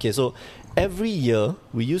Gatewatch, yeah. Okay, so every year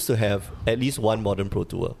we used to have at least one Modern Pro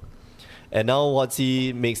Tour, and now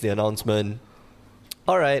WotC makes the announcement.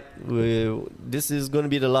 All right, this is going to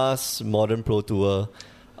be the last Modern Pro Tour.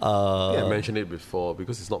 I mentioned it before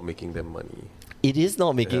because it's not making them money. It is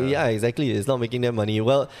not making, exactly. It's not making them money.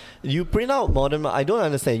 Well, you print out I don't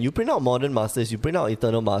understand. You print out Modern Masters, you print out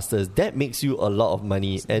Eternal Masters. That makes you a lot of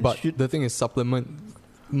money. And But the thing is, supplement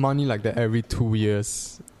money like that every 2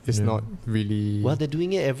 years is not really. well, they're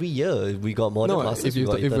doing it every year. We got Modern Masters. if we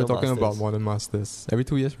got we're Eternal talking about Masters. Modern Masters, every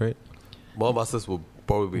 2 years, right? Modern Masters will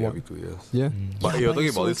probably be What? every 2 years. Yeah. But Yeah, you're but talking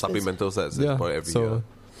it's about so these supplemental sets, it's Yeah. probably every So, year.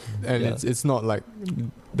 and Yeah. it's not like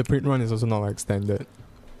the print run is also not like standard.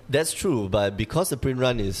 That's true, but because the print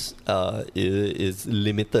run is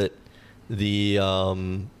limited, the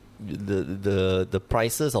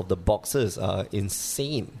prices of the boxes are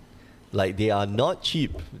insane. Like they are not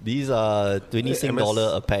cheap. These are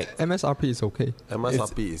 $20 a pack. MSRP is okay.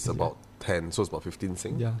 MSRP is about 10, so it's about 15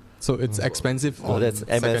 Sing. Yeah. So it's expensive Oh, on that's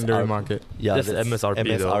secondary MSRP. market. Yeah, That's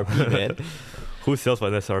MSRP though. MSRP, man. Who sells for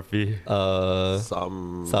SRP?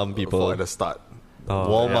 Some people. for at the start.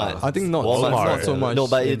 Walmart. I think not, Walmart. not so much. No,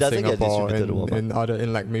 but it in doesn't get Singapore distributed to and Walmart.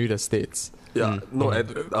 in like maybe the States. Yeah, no,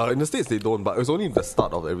 in the States they don't, but it was only the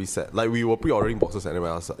start of every set. Like we were pre-ordering boxes at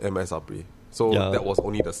MSRP. So Yeah. that was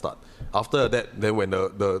only the start. After that, then when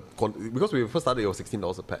because we first started, it was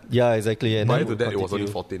 $16 a pack. Yeah, exactly. And Prior then to that, it was only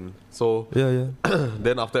continue. 14. So Yeah.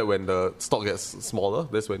 then after that, when the stock gets smaller,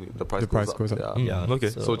 that's when the price, goes up. Yeah. Yeah. Okay.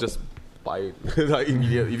 So just buy it. Like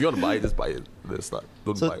immediately. If you want to buy it, just buy it at the start.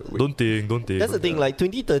 Don't So buy it. Wait. Don't think. That's the thing. Like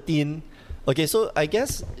 2013. Okay, so I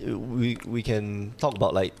guess we can talk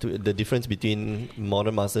about like the difference between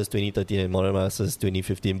Modern Masters 2013 and Modern Masters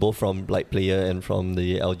 2015, both from like player and from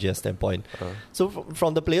the LGS standpoint. So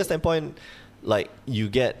from the player standpoint, like you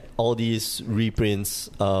get all these reprints,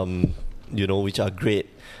 which are great.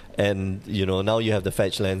 And now you have the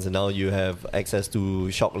fetch lands, and now you have access to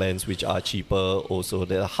shock lands, which are cheaper. Also,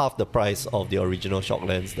 they're half the price of the original shock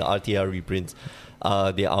lands, the RTR reprints.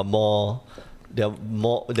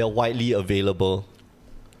 They're widely available,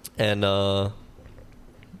 and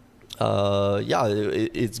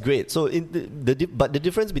it's great. So but the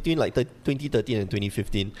difference between like 2013 and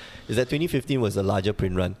 2015 is that 2015 was a larger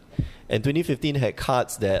print run, and 2015 had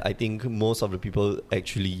cards that I think most of the people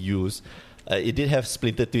actually use. It did have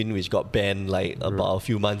Splinter Twin, which got banned like about a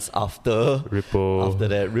few months after. Ripple. After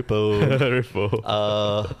that, Ripple.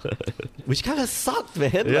 Ripple. Which kind of sucked,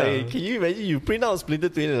 man. Yeah. Like, can you imagine you print out Splinter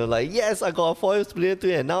Twin and I'm like, yes, I got a foil Splinter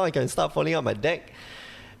Twin and now I can start following up my deck.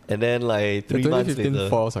 And then like The 3 months 2015 later,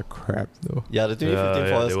 foils are crap though. yeah, the 2015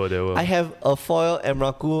 Yeah, foils. they were. I have a foil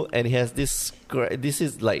Emrakul, and he has this. This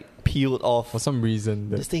is like peeled off. For some reason,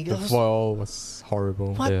 This thing the was- foil was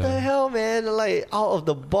horrible. What Yeah. the hell, man? Like out of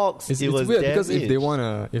the box, It's, it it's was weird because if they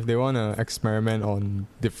damaged. wanna experiment on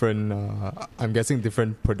different, I'm guessing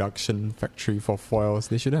different production factory for foils,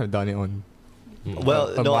 they shouldn't have done it on. Well,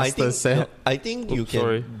 a no, I master think set. no, I think you Oops, can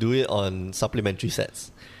sorry. do it on supplementary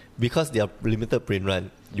sets because they are limited print run.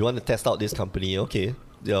 You want to test out this company, okay?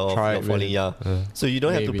 You're Try it, falling, really. yeah. So you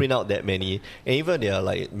don't have to Maybe. print out that many, and even they are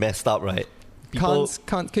like messed up, right? People,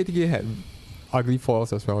 Can't KTK had ugly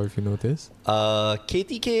foils as well if you notice.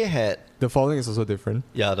 KTK had The foiling is also different.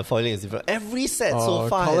 the foiling is different. Every set so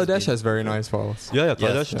far, Color has Dash been- has very nice foils. Yeah,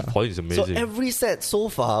 Yes. Kalash foil is so amazing. every set so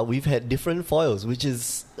far we've had different foils, which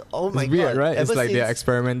is my It's weird, god, right? It's Ever like they're since-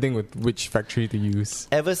 experimenting with which factory to use.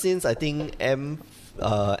 ever since I think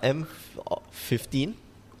M15,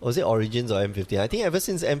 was it Origins or M15? I think ever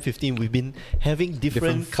since M15 we've been having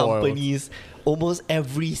different Different foils. companies almost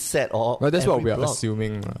every set or Well, that's what every we are block.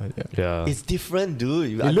 assuming. Yeah. yeah. It's different,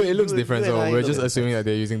 dude. It looks different, so we're just assuming assuming that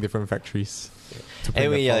they're using different factories. to print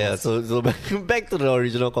Anyway, the yeah. foils. So back to the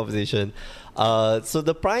original conversation. So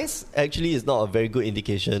the price actually is not a very good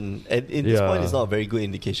indication. At in this Yeah. point, it's not a very good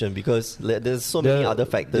indication because there's so many other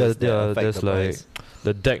factors that affect there's the like price.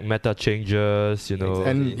 the deck meta changes, you know,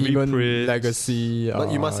 And even reprints. legacy.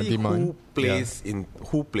 But you must see demand.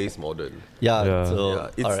 who plays modern. Yeah. Yeah. So Yeah,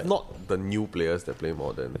 it's alright. not the new players that play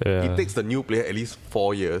modern. Yeah. It takes the new player at least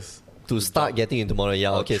 4 years. to start getting into modern.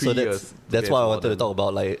 Yeah. Or Okay. 3 So years that's to why I get wanted to modern. talk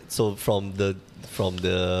about like so from the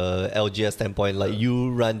LGS standpoint, like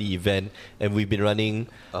you run the event and we've been running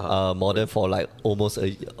modern for like almost a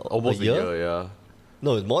year. Yeah.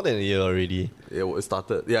 No, it's more than a year already. It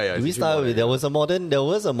started. Yeah. Did we it's start usually with there was a modern. There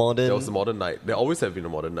was a There was a modern night. There always have been a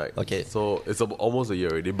modern night. Okay. So it's almost a year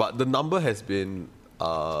already. But the number has been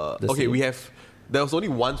The okay. same? We have. There was only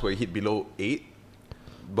once where it hit below 8.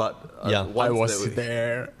 But Yeah. once I was that we-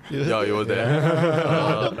 there. Yeah, you were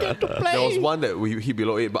there. There was one that we hit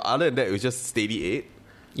below 8, but other than that, it was just steady 8.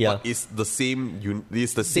 Yeah. But it's the same.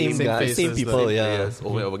 It's the Same same, guys, faces, same the people, yeah. players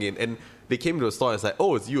over and over again. And they came to the store and it's like,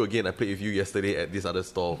 oh, it's you again. I played with you yesterday at this other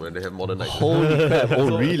store when they have modern night. Holy crap! Oh,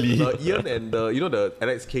 So, really? Ian and the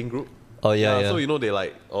Alex King group. Oh yeah. So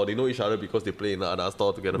they know each other because they play in another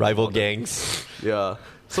store together. Rival Modern. gangs. Yeah.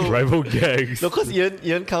 So rival gangs. No, because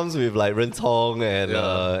Ian comes with like Ren Tong and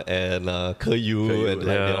Ke Yu and like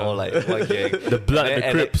they're Yeah. all like one gang. The blood and the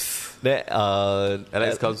Alex- Crips. Then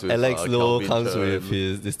Alex comes with, Alex Low Calvin comes Chen.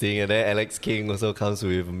 with this thing, and then Alex King also comes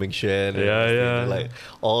with Ming Xuan. and Yeah, this thing, yeah. Like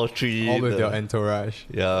all three. All with the- their entourage.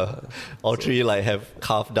 yeah, all three like have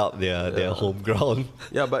carved up their home ground.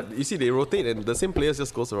 yeah, but you see, they rotate and the same players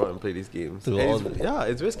just goes around and play these games. To And all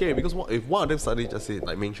it's very scary because if one of them suddenly just say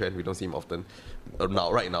like Ming Xuan, we don't see him often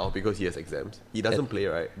right now because he has exams. He doesn't play,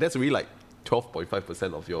 right? That's really like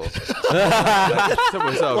 12.5% of your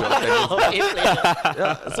 12% of your attendance.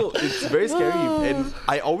 Yeah, so it's very scary, and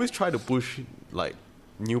I always try to push like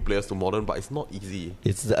new players to modern, but it's not easy.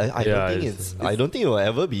 I Yeah, don't think I don't think it will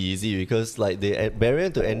ever be easy because like the barrier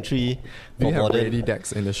to entry We for have modern. ready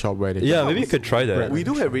decks in the shop where they Yeah, can- maybe you could try that. We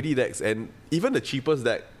do have ready decks, and even the cheapest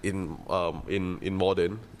deck in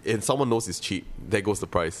modern, and someone knows it's cheap, there goes the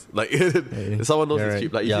price. Like if someone knows you're it's right.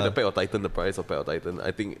 cheap. Like Yeah. you see the Pack of Titan, the price of Pack of Titan,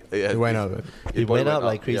 I think It went up. It went up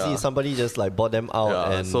like crazy. Yeah. Somebody just like bought them out,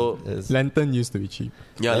 Yeah, and so- Lantern used to be cheap.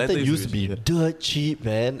 Yeah, Lantern Lantern used to be cheap. dirt cheap,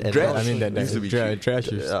 man. And Dredge now- I mean, that used to be Dredge cheap.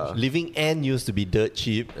 Dredge used Yeah. Living End used to be dirt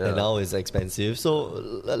cheap, Yeah. and now it's expensive. So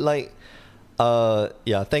like,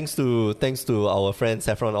 thanks to our friend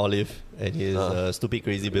Saffron Olive and his stupid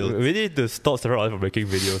crazy build. We need to stop Sarah from making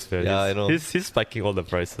videos, man. Yeah, I know. He's spiking all the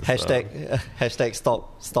prices. Hashtag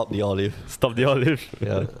stop the olive. Stop the olive.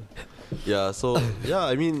 Yeah. Yeah, so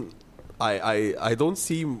I mean, I don't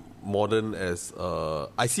see modern as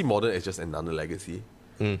I see modern as just another legacy,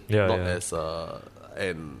 Yeah, not yeah. as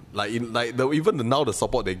and like in like now the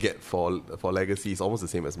support they get for legacy is almost the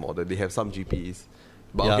same as modern. They have some GPs,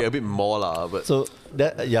 but Yeah. okay, a bit more lah. But So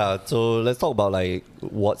so let's talk about like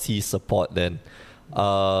what's his support then.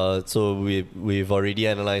 So we've already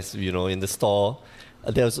analyzed, in the store.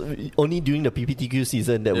 There was only during the PPTQ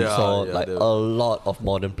season that we Yeah, saw yeah, like there- a lot of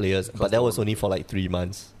modern players, but that was only for like 3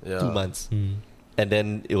 months, Yeah. 2 months, Hmm. and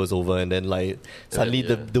then it was over. And then like suddenly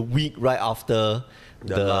yeah. the week right after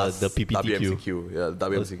the PPTQ WMCQ, yeah,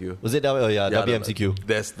 WMCQ. was it that way? Oh yeah, WMCQ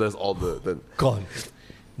There's all the gone.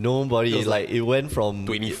 Nobody. It was Like it went from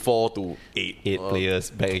 24 to 8. 8 players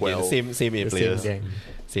back again. 12. Same 8 The players. same gang.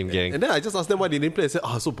 Same gang. And then I just asked them why they didn't play. I said,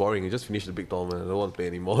 so boring. You just finished the big tournament. I don't want to play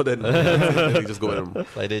anymore. Then they just go and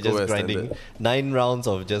Like they're go just and grinding. standard. 9 rounds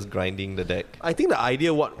of just grinding the deck. I think the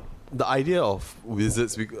idea of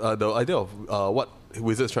Wizards, the idea of what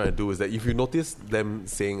Wizards trying to do is that if you notice them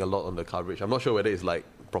saying a lot on the coverage, I'm not sure whether it's like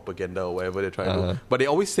propaganda or whatever they're trying to do, but they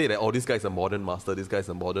always say that, oh, this guy's a modern master, this guy's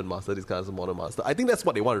a modern master, this guy's a modern master. I think that's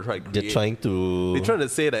what they want to try to create. They're trying to. They're trying to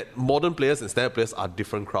say that modern players and standard players are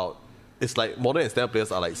different crowd. It's like modern and standard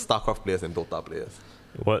players are like StarCraft players and Dota players.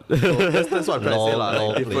 What? So that's what I'm trying to say, Long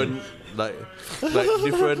like different, like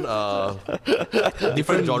different,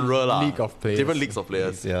 different genre, league of players. different leagues of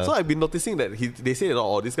players. Yeah. So I've been noticing that they say that,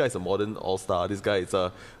 oh, this guy is a modern all-star, this guy is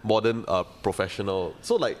a modern professional.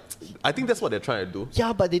 So like, I think that's what they're trying to do.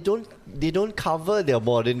 Yeah, but they don't cover their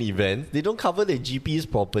modern events. They don't cover their GPs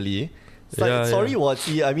properly. It's like, Yeah, sorry, yeah.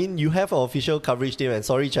 Watsy. I mean, you have an official coverage team, and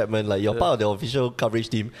sorry, Chapman, like you're part of the official coverage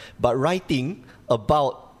team. But writing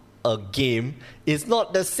about a game is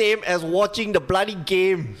not the same as watching the bloody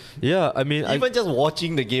game. Yeah, I mean, Even just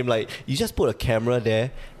watching the game, like you just put a camera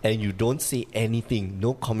there and you don't say anything,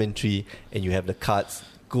 no commentary, and you have the cards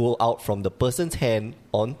go out from the person's hand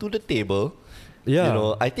onto the table. Yeah. You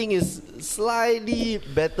know, I think it's slightly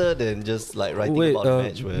better than just like writing about a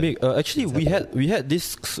match. Where Mick, actually,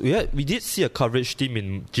 we did see a coverage team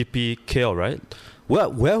in GP KL, right?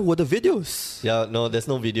 Where were the videos? yeah, no, there's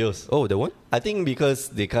no videos. Oh, the one? I think because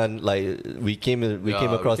they can't like we came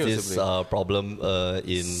across we came this sibling. problem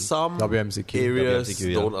in Some WMCQ. areas WMCQ,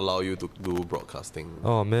 yeah. don't allow you to do broadcasting.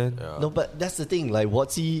 Oh man. Yeah. no, but that's the thing. Like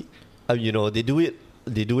Watsy, you know, they do it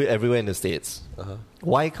everywhere in the States. Uh-huh.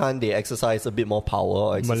 Why can't they exercise a bit more power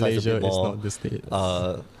or exercise a Malaysia bit is more? not the state.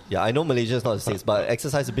 Yeah, I know Malaysia is not the States, but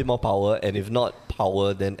exercise a bit more power, and if not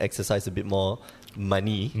power, then exercise a bit more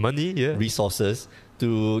money, Yeah. resources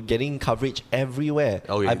to getting coverage everywhere.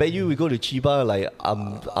 Okay. I bet you we go to Chiba, like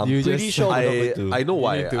I'm You pretty just- sure we're not going to. I know You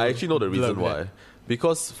why. need to I actually know the reason blur why. that.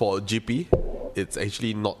 Because for GP, it's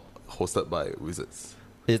actually not hosted by Wizards.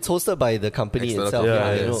 It's hosted by the company External itself. company.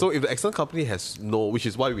 Yeah, I yeah. know. So if the external company has no, which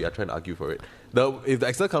is why we are trying to argue for it, if the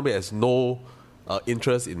external company has no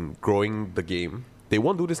interest in growing the game, they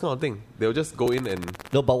won't do this kind of thing. They'll just go in and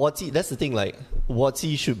No, but Watsy, that's the thing. Like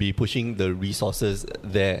Watsy should be pushing the resources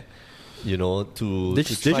there, you know, to They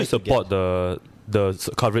to should try to support the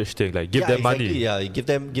coverage thing, like give them exactly, money. Yeah, give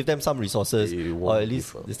them some resources, They or won't at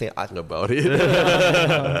least give a this thing. about it.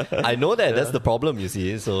 I know that that's the problem. You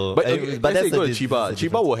see, so But, anyway, let's say that's you go to the Chiba. that's the Chiba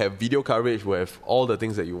difference. will have video coverage, will have all the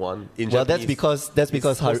things that you want in Well, Japanese. that's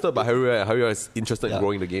because it's hosted by Haruya. Haruya is interested Yeah. in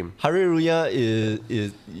growing the game. Haruya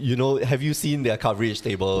is you know, have you seen their coverage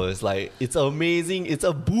table? It's like, it's amazing. It's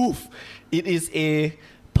a booth. It is a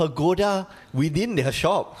pagoda within their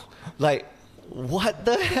shop. Like, what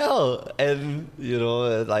the hell? And you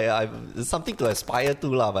know, like it's something to aspire to,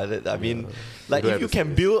 lah. But I mean, like don't if you have the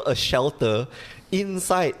can build a shelter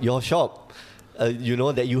inside your shop, you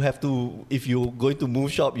know that you have to. If you're going to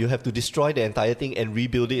move shop, you have to destroy the entire thing and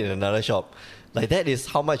rebuild it in another shop. Like that is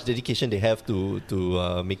how much dedication they have to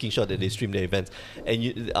making sure that they stream their events. And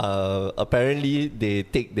you, apparently they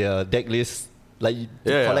take their deck list, like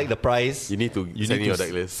to Yeah, collect yeah. the prize. You need to send in your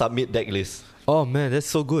deck list. Submit deck list. Oh man, that's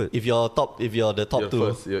so good. If you're the top You're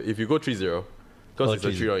two, first. If you go 3-0, because Oh, it's a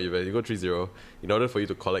 3-0. 3-round event, you go 3-0. In order for you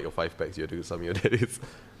to collect your 5 packs, you have to submit your deck list.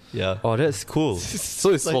 yeah. Oh, that's cool.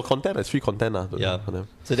 So it's Like- for content. It's free content, Yeah. For them.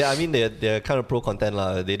 So I mean they're kind of pro content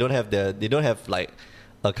lah. They don't have like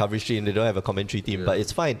a coverage team. They don't have a commentary team, Yeah. but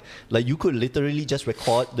it's fine. Like you could literally just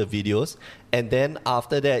record the videos, and then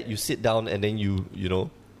after that you sit down and then you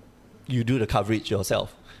do the coverage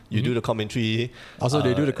yourself. You do the commentary. Also,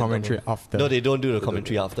 they do the and commentary after. No, they don't do the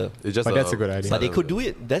commentary after. It's just But that's a good idea. But they could do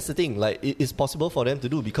it. That's the thing. Like it's possible for them to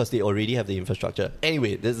do because they already have the infrastructure.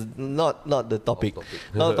 Anyway, this is not the topic,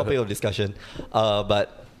 not the topic of discussion.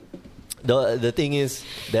 But the thing is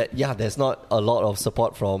that there's not a lot of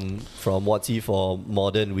support from Watsy for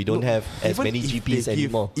modern. We don't have as Even many if GPs they give-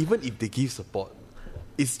 anymore. Even if they give support,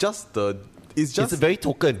 it's just It's very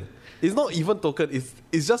token. It's not even token.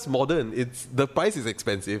 It's just modern. It's the price is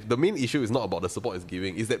expensive. The main issue is not about the support it's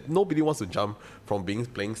giving. Is that nobody wants to jump from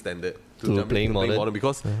playing standard To jumping playing modern.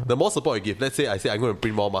 because the more support you give. Let's say I'm going to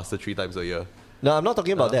print more master 3 times a year. No, I'm not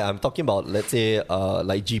talking about that. I'm talking about, let's say,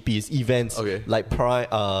 like GPs events, Okay. like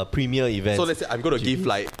premier events. So let's say I'm going to give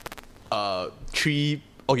like 3.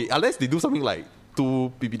 Okay, unless they do something like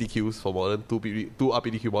two PPTQs for modern, two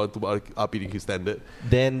RPDQ modern, two RPDQ standard.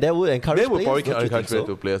 Then that would encourage Then we'll players. probably Don't you encourage think so?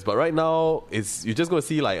 to players. But right now, you're just going to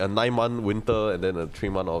see like a 9-month winter and then a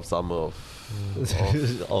 3-month of summer of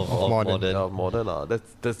of modern. modern.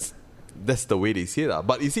 That's the way they see it.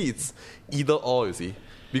 But you see, it's either or, you see.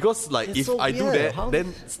 Because like It's if so I do weird. that, How-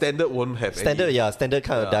 then standard won't have Standard, any. standard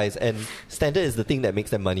kind of Yeah. dies, and standard is the thing that makes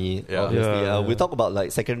them money. Yeah. Obviously, Yeah. we'll talk about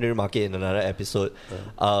like secondary market in another episode.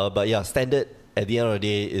 But yeah, standard at the end of the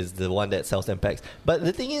day is the one that sells them packs. But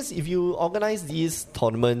the thing is, if you organize these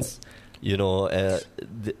tournaments, you know,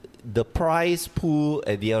 the prize pool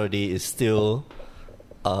at the end of the day is still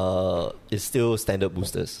standard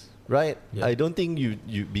boosters. Right, Yeah. I don't think you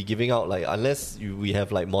be giving out like unless we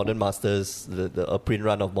have like Modern Masters, a print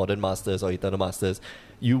run of Modern Masters or Eternal Masters,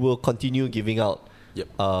 you will continue giving out Yep.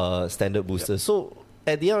 standard boosters. So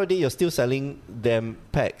at the end of the day, you're still selling them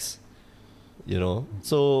packs. You know,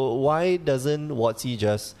 so why doesn't WotC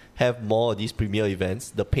just have more of these premier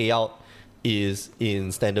events? The payout is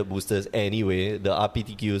in standard boosters anyway. The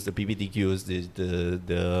RPTQs, the PPTQs,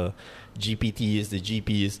 the GPTs, the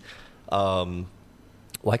GPs.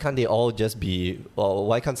 Why can't they all just be, or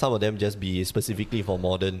why can't some of them just be specifically for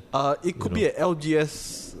modern? It could be an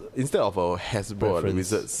LGS instead of a Hasbro and Preference.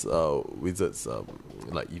 Wizards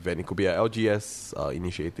like event. It could be an LGS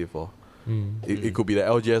initiative or. Mm. It could be the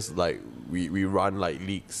LGS, like we run like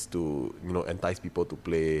leagues to entice people to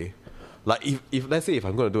play. Like if let's say if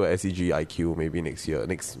I'm going to do a SEG IQ maybe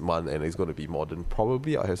next month, and it's going to be modern,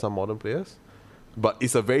 probably I'll have some modern players. But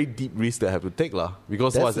it's a very deep risk that I have to take lah,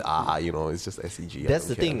 because That's it's just SEG. That's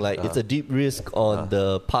the thing, like it's a deep risk on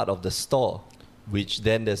the part of the store, which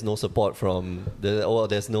then there's no support from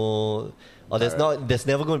there's never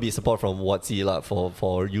going to be support from WotC lah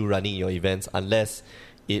for you running your events unless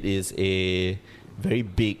it is a very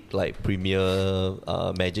big like premier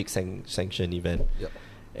Magic sanction event. Yep.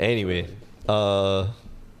 Anyway, so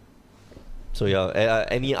yeah,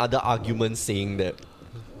 any other arguments saying that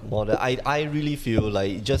modern? I really feel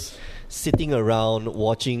like just sitting around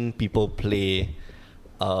watching people play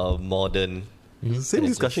modern. Same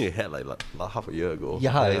discussion you had like half a year ago.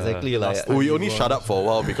 Yeah, exactly. Like We only shut up for a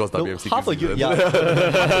while because no, WMC. half a year.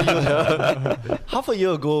 Half a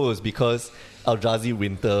year ago was because Eldrazi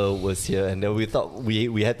Winter was here, and then we thought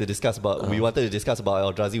we had to discuss about we wanted to discuss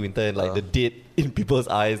about Eldrazi Winter, and like the date in people's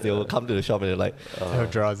eyes, they will come to the shop and they're like,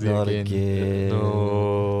 Eldrazi not again. again.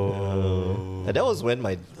 No. And that was when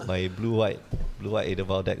my blue white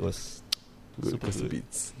Edelval deck was Good super Crystal good.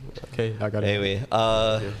 Beats. Okay, I got it. Anyway,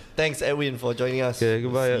 thanks Edwin for joining us. Okay,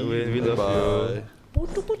 goodbye, Edwin. We love Bye.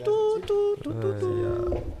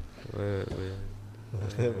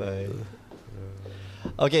 Bye.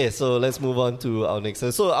 Okay, so let's move on to our next.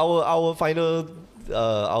 So our final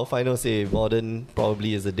say, modern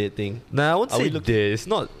probably is a dead thing. Nah, I won't Are say we dead. It's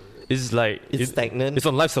not. It's like It's stagnant. It's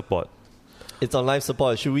on life support. It's on life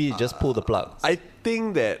support. Should we just pull the plug? I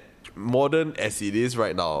think that modern as it is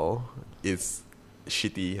right now is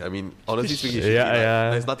shitty. I mean, honestly speaking, it's shitty. Yeah, Like,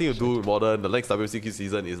 yeah. There's nothing to do with modern. The next WCQ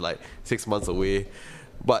season is like 6 months away.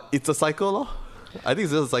 But it's a cycle, lor. I think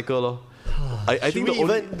it's just a cycle, lor. I Should think we the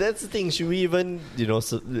only... even? That's the thing. Should we even,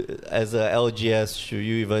 as a LGS, should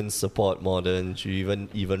you even support modern? Should you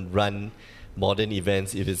even run modern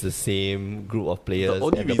events if it's the same group of players? The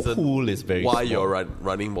only and reason the pool is very why small? you're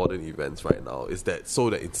running modern events right now is that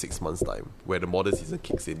so that in 6 months' time, where the modern season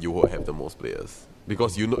kicks in, you will have the most players.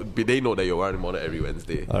 Because they know that you're running modern every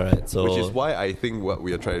Wednesday. All right, so Which is why I think what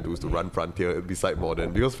we are trying to do is to run Frontier beside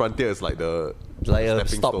modern. Because Frontier is like the like a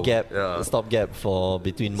stepping stone. stopgap, Yeah. for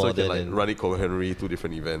between So you modern can like and run it coherently, 2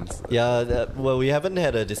 different events. yeah. Well, we haven't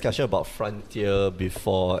had a discussion about Frontier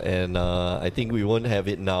before, and I think we won't have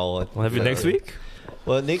it now. We'll have it next week.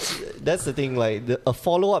 Well, that's the thing. Like a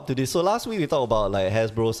follow up to this. So last week we talked about like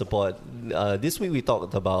Hasbro support. This week we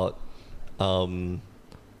talked about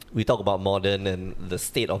modern and the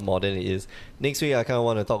state of modern it is. Next week I kind of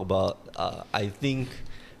want to talk about. I think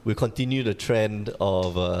we continue the trend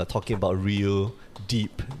of talking about real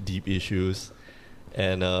deep issues,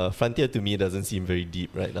 and Frontier to me doesn't seem very deep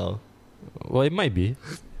right now. Well, it might be.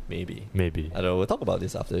 Maybe. Maybe. I don't know. We'll talk about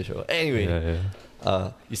this after the show. Anyway,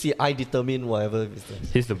 Yeah. you see, I determine whatever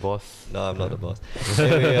business. He's the boss. No, I'm not the boss.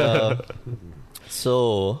 Anyway,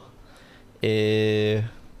 so,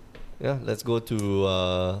 let's go to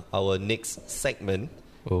our next segment,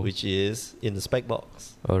 which is in the spec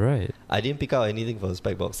box. All right. I didn't pick out anything for the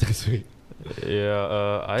spec box this week.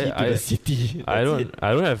 Yeah. Key to the city. I That's it.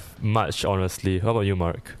 don't have much, honestly. How about you,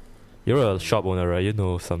 Mark? You're a shop owner, right? You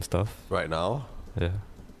know some stuff. Right now, Yeah.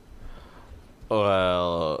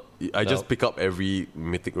 well, I just No. pick up every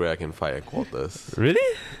mythic rare I can find at quarters. Really?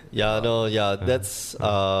 That's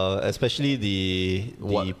especially the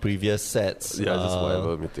What? previous sets. Yeah, just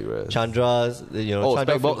whatever mythic rares. Chandra's, Oh, Chandra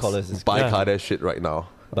spec Full box. Colors is Buy Yeah. Kardesh shit right now.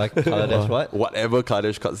 Buy Kaladesh what? Whatever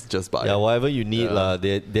Kardesh cards, just buy. Yeah, whatever you need Yeah. lah.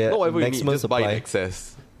 They're Not whatever you need, maximum just buy in supply.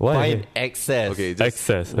 excess. Why? Buy in excess. Okay, just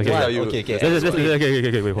Excess. Okay. What? What? you- Okay, okay.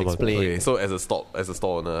 Okay, wait, hold on. Explain. Okay, so as a store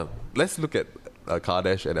owner, let's look at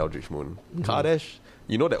Kardesh and Eldritch Moon. Kardesh,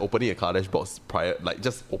 you know that opening a Kardesh box prior, like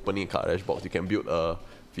just opening a Kardesh box, you can build a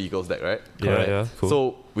vehicles deck, right? Yeah, yeah, cool.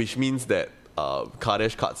 So, which means that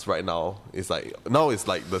Kardesh cards right now is like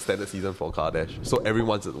the standard season for Kardesh. So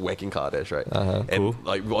everyone's whacking Kardesh, right? Uh-huh. And Cool.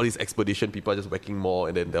 like with all these expedition, people are just whacking more,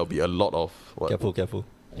 and then there'll be a lot of what? Careful.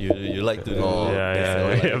 You like to do Oh,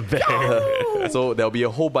 Yeah. Bang. So there'll be a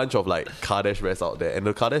whole bunch of like Kardesh rares out there, and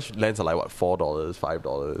the Kardesh lands are like what, $4,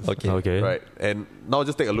 $5. Okay. Okay. Right, and now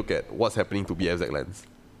just take a look at what's happening to BFZ lands.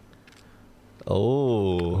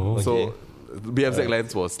 Oh. Okay. So BFZ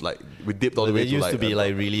lands was like we dipped all the But way they to used like to be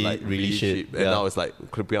like really shit. cheap, and Yeah. now it's like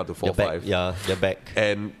creeping up to they're 4-5. back. Yeah, they're back.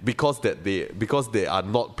 And because they are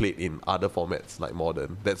not played in other formats like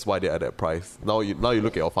Modern, that's why they are that price. Now you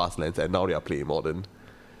look at your fast lands, and now they are playing Modern.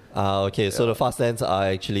 Okay, so the fast lands are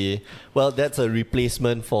actually, that's a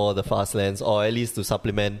replacement for the fast lands, or at least to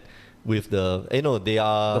supplement with the, they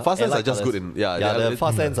are... The fast lands allied are just colours. good in yeah. the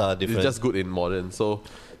fast lands are different. It's just good in Modern. So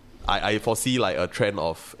I foresee like a trend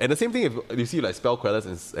of, and the same thing if you see like Spell Quellers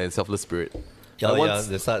and Selfless Spirit. Like,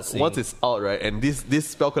 they start seeing... Once it's out, right, and this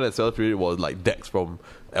Spell Queller and Selfless Spirit was like decks from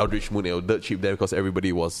Eldritch Moon, it was dirt cheap there because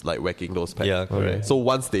everybody was like whacking those packs. Yeah, correct. So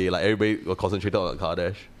once they like everybody were concentrated on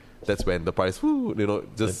Kardesh, that's when the price,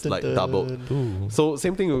 just like doubled. So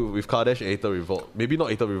same thing with Kardesh and Aether Revolt. Maybe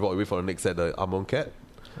not Aether Revolt, wait for the next set, the Amonkhet.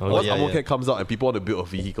 Once yeah, Amonkhet yeah. comes out and people want to build a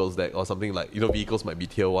vehicles deck or something like, vehicles might be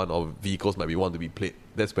tier 1 or vehicles might be one to be played,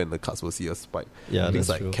 that's when the cards will see a spike. Yeah, Things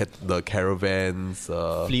that's like true. the caravans,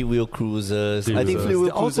 Fleet Wheel Cruisers. Fleet I think Wheel Fleet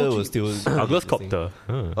Wheel Cruisers. Cruiser was still... Douglas interesting.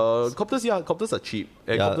 Copter. Copters are cheap.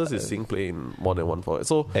 And Yeah, Copters is seeing play in more than one format.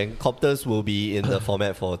 So And Copters will be in the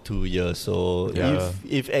format for 2 years. So Yeah.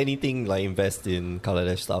 if anything, like invest in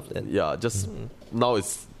Kaladesh stuff then. yeah, just now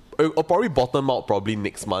it'll probably bottom out probably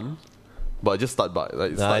next month. But just start buying.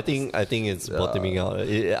 Like, I think it's bottoming out.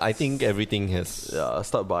 I think everything has...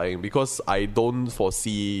 start buying because I don't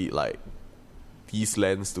foresee like these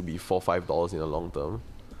lands to be $4-5 in the long term.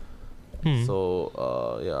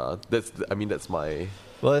 So that's my.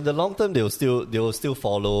 Well, in the long term, they will still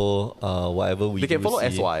follow whatever we. They can do follow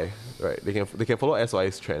see. SY, right? They can follow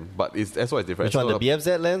SY's trend, but SY is different. Which one, the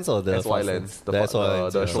BFZ lens or the SY fast lens? The SY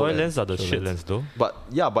lens. the yeah. show Soy lens. lens are the Show shit lens. lens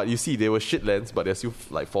though. But you see, they were shit lens, but they're still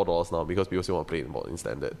like $4 now because people still want to play in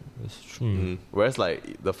standard. Whereas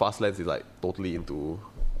like the fast lens is like totally into,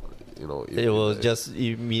 It will just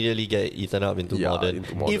immediately get eaten up into Yeah, modern.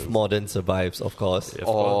 into modern. If modern survives, of course. Yeah.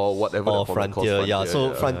 or whatever. Or the format calls Frontier, yeah.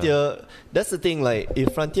 So Frontier, that's the thing. Like,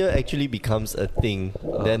 if Frontier actually becomes a thing,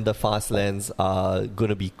 then the fast lands are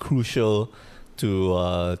gonna be crucial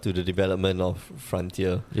to the development of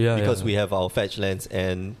Frontier. Yeah, because yeah. we have our fetch lands,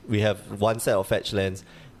 and we have one set of fetch lands,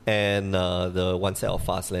 and the one set of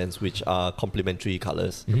fast lands, which are complementary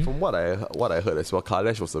colors. From what I heard as well,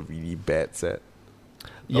 Kaladesh was a really bad set.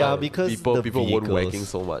 Yeah, because people the weren't vehicles. whacking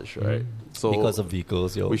so much, right? So Because of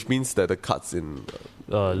vehicles, yo. which means that the cuts in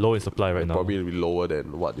Low in supply right now. probably will be lower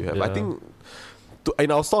than what you have. I Yeah. think in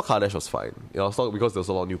our store, Kaladesh was fine. In our store, because there's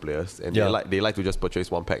a lot of new players, and Yeah. they like to just purchase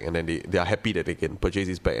one pack, and then they are happy that they can purchase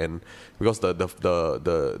this pack, and because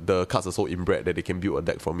the cards are so inbred that they can build a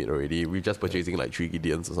deck from it already. We're just purchasing like 3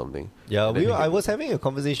 Gideons or something. Yeah, And then I was having a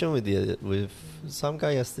conversation with some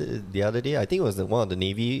guy the other day. I think it was one of the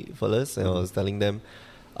Navy fellas, and I was telling them,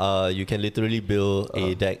 you can literally build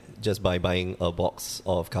a deck just by buying a box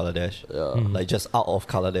of Kaladesh. Yeah. Like just out of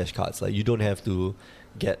Kaladesh cards. Like you don't have to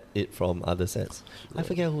get it from other sets. I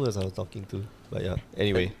forget who else I was talking to, but yeah.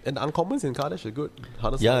 Anyway, And the uncommons in Kaladesh are good.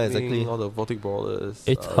 Harness Yeah, Lightning, exactly. all the Vortic Brawlers,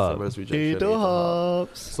 Eight hub. Summer's Rejection, Data Eight hub.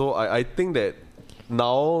 hubs. So I think that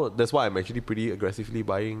now that's why I'm actually pretty aggressively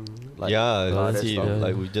buying. Like, Yeah, Kaladesh see, stuff.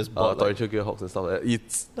 like we just bought. Like, Torrential Gearhawks and stuff like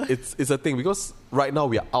that. It's a thing because right now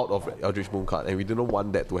we are out of Eldritch Moon card and we don't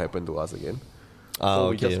want that to happen to us again.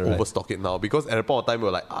 So we just right. overstock it now because at a point of time we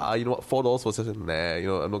were like, you know what, $4 for session? Nah,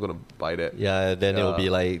 I'm not gonna buy that. Yeah, then it'll be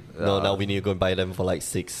like, no, Yeah. now we need to go and buy them for like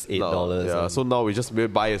 $6-8. No, yeah, and- so now we just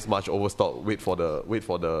buy as much overstock. Wait for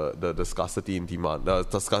the scarcity in demand,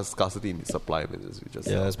 the scarcity in supply. And we just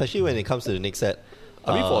yeah, especially when it comes to the next set.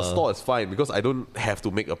 I mean, for a store, it's fine because I don't have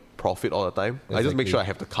to make a profit all the time. I just make Exactly. sure I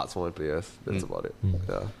have the cards for my players. That's about it.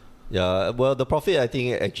 Yeah. Yeah, well, the profit I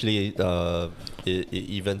think actually it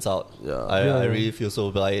evens out. Yeah. I really feel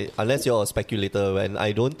so. But unless you're a speculator, and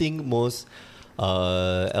I don't think most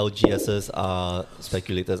LGSs are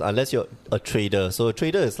speculators, unless you're a trader. So a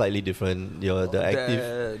trader is slightly different. You're the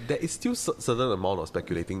active. There is still certain amount of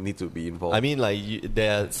speculating need to be involved. I mean, like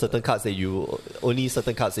there are certain cards that only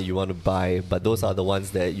certain cards that you want to buy, but those are the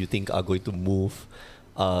ones that you think are going to move.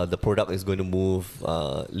 The product is going to move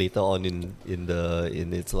later on in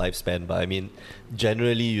its lifespan. But I mean,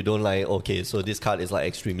 generally you don't like, okay, so this card is like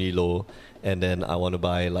extremely low, and then I want to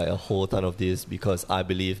buy like a whole ton of this because I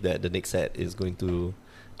believe that the next set is going to,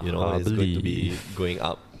 is going to be going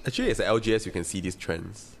up. Actually, as an LGS, you can see these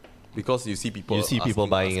trends because you see people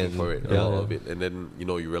buying asking for it, yeah. a lot of it, and then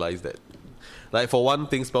you realize that. Like for one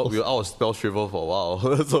thing, we were out of spell shrivel for a while,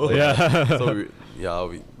 so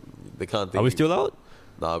they can't. Are we still out?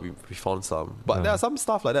 Nah, we found some, but there are some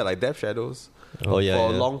stuff like that, like Death Shadows. Oh yeah,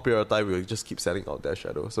 for a long period of time, we would just keep selling out Death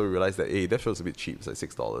Shadow. So we realized that Death Shadow is a bit cheap. It's like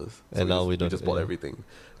 $6. And now we just bought everything.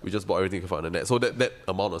 We just bought everything from the net. So that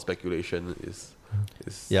amount of speculation is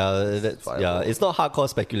viable. It's not hardcore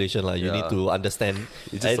speculation. Like you need to understand.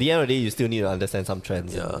 At the end of the day, you still need to understand some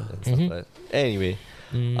trends. And stuff like that. Anyway,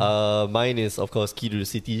 mine is of course Key to the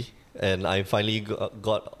City, and I finally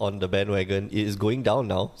got on the bandwagon. It is going down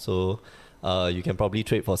now, so you can probably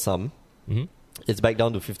trade for some. It's back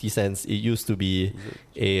down to 50 cents. It used to be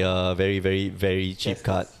a very, very, very cheap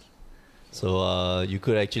card. So you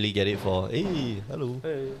could actually get it for... Hey, hello.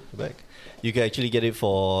 Hey. Back. You could actually get it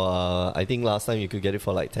for... I think last time you could get it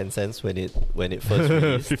for like 10 cents when it first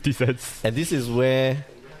released. 50 cents. And this is where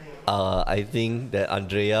I think that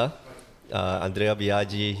Andrea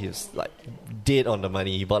Biaggi, he was like dead on the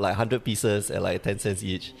money. He bought like 100 pieces at like 10 cents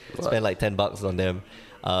each. Spent like $10 on them.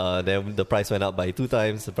 Then the price went up by 2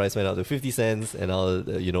 times. The price went up to 50 cents, and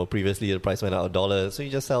now previously the price went up $1. So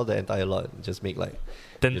you just sell the entire lot, just make like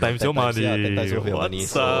 10 times your money. Yeah, 10 times your money.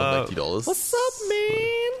 What's So up? $90. What's up,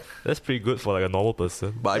 man? That's pretty good for like a normal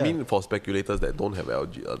person. But I mean, for speculators that don't have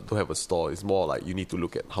don't have a store, it's more like you need to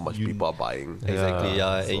look at how much people are buying. Exactly,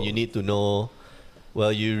 yeah. And you need to know.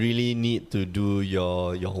 Well, you really need to do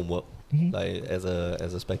your homework, like as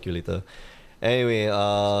a speculator. Anyway,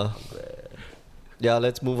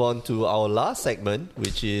 let's move on to our last segment,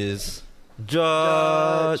 which is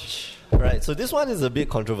Judge. Right, so this one is a bit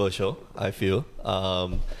controversial, I feel.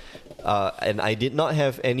 And I did not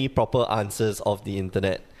have any proper answers off the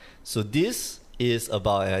internet. So this is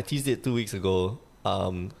about, and I teased it 2 weeks ago,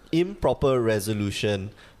 improper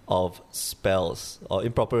resolution of spells, or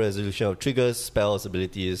improper resolution of triggers, spells,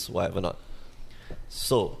 abilities, whatever not.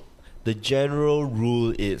 So, the general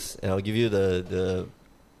rule is, and I'll give you the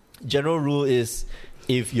general rule is,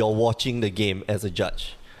 if you're watching the game as a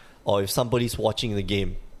judge, or if somebody's watching the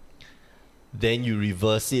game, then you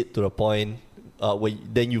reverse it to the point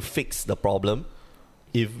then you fix the problem.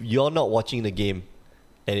 If you're not watching the game,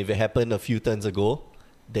 and if it happened a few turns ago,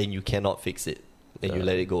 then you cannot fix it, and you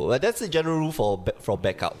let it go. But that's the general rule for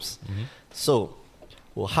backups. So,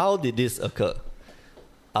 how did this occur?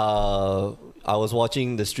 I was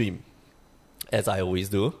watching the stream, as I always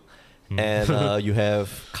do, and you have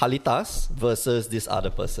Kalitas versus this other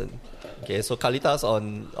person. Okay, so Kalitas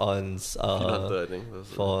on Hunter, I think.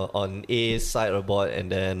 on A's side of the board,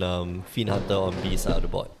 and then Fiend Hunter on B's side of the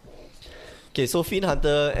board. Okay, so Fiend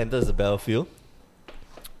Hunter enters the battlefield,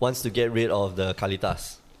 wants to get rid of the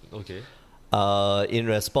Kalitas. Okay. In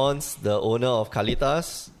response, the owner of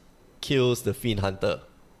Kalitas kills the Fiend Hunter.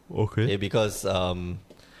 Okay. Because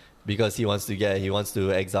he wants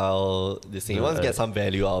to exile this thing. He wants to get some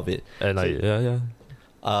value out of it. And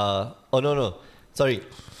Sorry.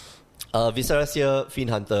 Viserys here, Fiend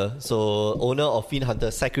Hunter. So owner of Fiend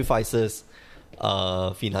Hunter sacrifices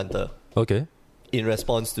Fiend Hunter. Okay. In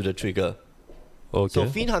response to the trigger. Okay. So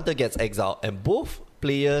Fiend Hunter gets exiled, and both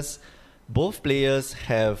players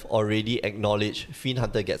have already acknowledged Fiend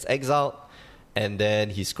Hunter gets exiled, and then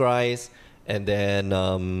he scries, and then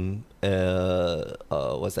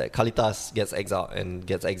Kalitas gets exiled and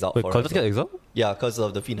gets exiled. Wait, forever. Kalitas get exiled? Yeah, because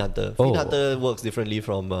of the Fiend Hunter. Oh. Fiend Hunter works differently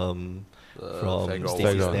from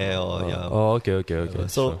Stasis Snare or yeah. Oh, okay.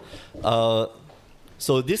 So,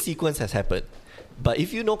 so this sequence has happened. But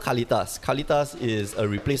if you know Kalitas is a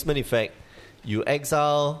replacement effect. You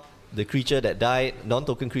exile the creature that died,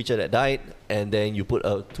 non-token creature that died, and then you put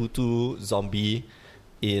a 2/2 zombie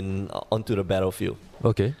onto the battlefield.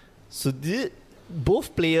 Okay. So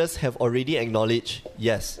both players have already acknowledged,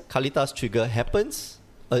 yes, Kalitas trigger happens.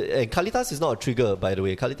 And Kalitas is not a trigger, by the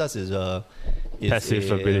way. Kalitas is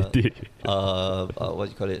passive ability. What do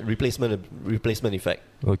you call it? Replacement effect.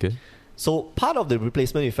 Okay. So part of the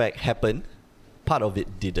replacement effect happened, part of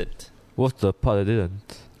it didn't. What's the part that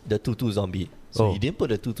didn't? The 2-2 zombie. So Oh. he didn't put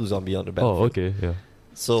the 2-2 zombie on the battlefield. Oh, okay, yeah.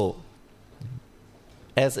 So,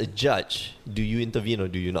 as a judge, do you intervene or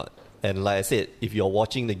do you not? And like I said, if you're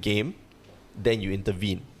watching the game, then you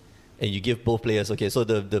intervene. And you give both players, okay, so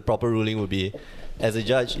the proper ruling would be, as a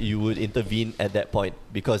judge, you would intervene at that point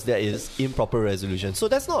because that is improper resolution. So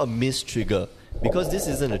that's not a missed trigger because this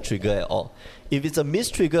isn't a trigger at all. If it's a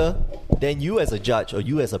missed trigger, then you as a judge or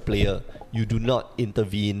you as a player, you do not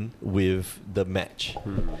intervene with the match.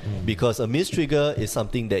 Because a missed trigger is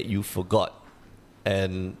something that you forgot.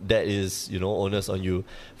 And that is, onus on you.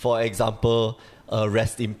 For example,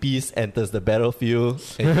 Rest in Peace enters the battlefield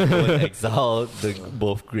and you go and exile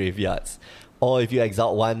both graveyards. Or if you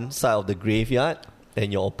exile one side of the graveyard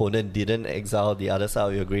and your opponent didn't exile the other side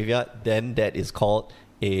of your graveyard, then that is called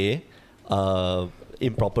a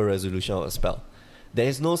improper resolution of a spell. There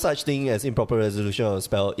is no such thing as improper resolution of a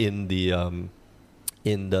spell in the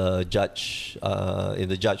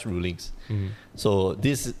judge rulings. So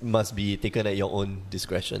this must be taken at your own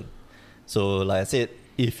discretion. So like I said,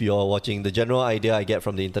 if you're watching, the general idea I get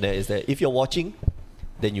from the internet is that if you're watching,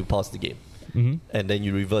 then you pause the game. And then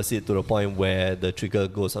you reverse it to the point where the trigger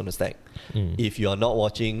goes on the stack. If you are not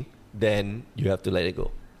watching, then you have to let it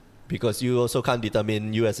go. Because you also can't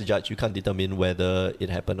determine, you as a judge, you can't determine whether it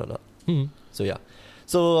happened or not. So yeah.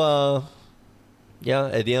 So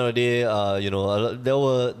at the end of the day,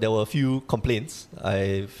 there were a few complaints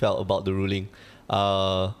I felt about the ruling.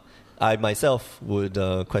 I myself would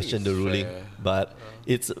question the ruling, but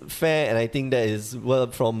it's fair, and I think that is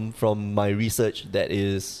from my research, that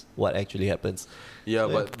is what actually happens. Yeah,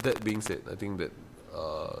 but that being said, I think that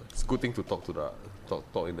it's a good thing to talk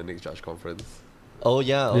in the next judge conference. Oh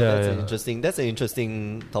yeah, That's an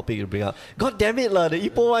interesting topic to bring up. God damn it, lah! The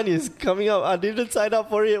Ipoh one is coming up. I didn't sign up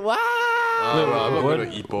for it. Wow. I'm not going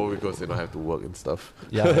to Ipoh because I have to work and stuff.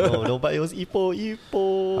 Yeah, no, but it was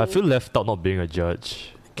Ipoh. I feel left out not being a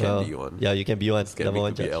judge. Can be one. Yeah, you can be one. It's Number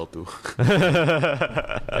one to be judge.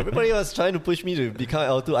 L2. Everybody was trying to push me to become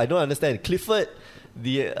L2. I don't understand. Clifford,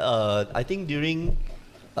 I think during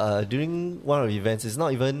one of the events, it's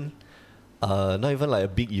not even like a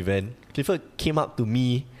big event. Clifford came up to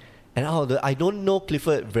me, and I don't know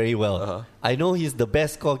Clifford very well. I know he's the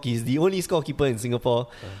best scorekeeper. He's the only scorekeeper in Singapore.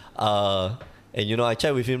 And I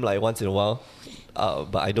chat with him like once in a while.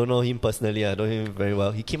 But I don't know him personally. I don't know him very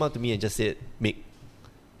well. He came up to me and just said, Mick,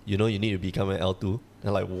 you need to become an L2. And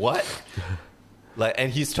I'm like, what?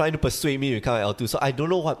 And he's trying to persuade me to become an L2. So I don't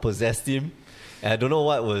know what possessed him. And I don't know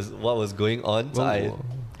what was going on. So I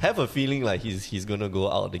have a feeling like he's gonna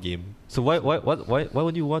go out of the game. So why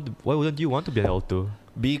wouldn't you want to be an L2?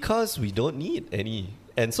 Because we don't need any.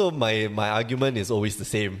 And so my argument is always the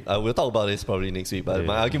same. We'll talk about this probably next week, but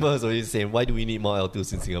my argument is always the same. Why do we need more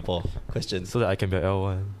L2s in Singapore? Questions. So that I can be an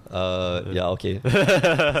L1. Yeah, okay. So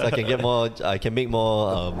I can make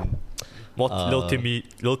more little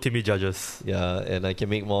Timmy judges. Yeah, and I can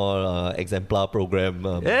make more exemplar program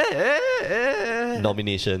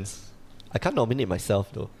nominations. I can't nominate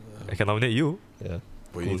myself though. I can nominate you. Yeah.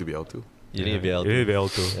 But you need to be L2. You need to be L2. You need to be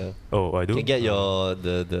L2. Yeah. Oh, I do. You can get your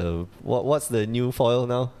what's the new foil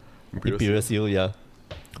now? Imperial Seal, yeah.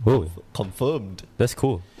 Oh, Confirmed. that's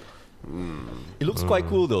cool. It looks quite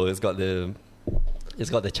cool though. It's got the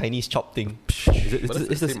Chinese chop thing.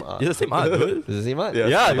 It's the same art, dude. Is it the same art?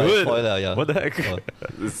 Yeah, but dude. foil, yeah. What the heck? Oh.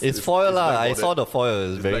 It's foil lah. I saw the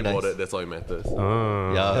foil. It's very nice. Black-bordered, that's all it matters.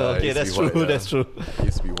 Yeah, it okay, used to that's be true. white, yeah. That's true. It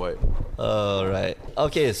used to be white. Alright.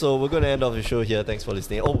 Okay, so we're going to end off the show here. Thanks for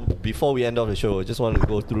listening. Oh, before we end off the show, I just want to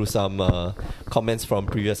go through some comments from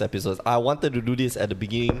previous episodes. I wanted to do this at the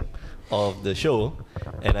beginning of the show,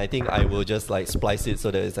 and I think I will just splice it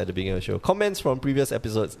so that it's at the beginning of the show. Comments from previous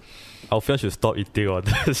episodes. Alfian should stop eating on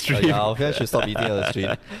the stream. Yeah, Alfian should stop eating on the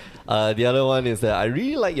street. The other one is that I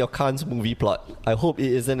really like your Khan's movie plot. I hope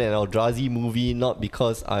it isn't an Eldrazi movie, not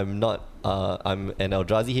because I'm an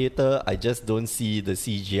Eldrazi hater. I just don't see the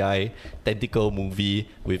CGI tentacle movie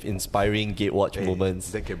with inspiring Gatewatch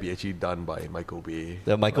moments. That can be actually done by Michael Bay.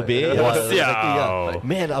 The Michael Bay? Wow. Exactly, yeah.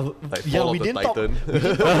 Man, Fall we of the didn't talk. Titan.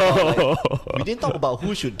 We didn't talk about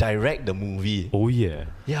who should direct the movie. Oh yeah.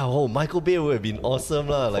 Yeah, Michael Bay would have been awesome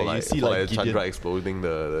lah. You see Gideon. Chandra exploding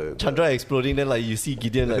the Chandra exploding, then you see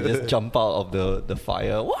Gideon just jump out of the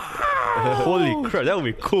fire. Wow! Holy crap, that would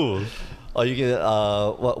be cool. Or you can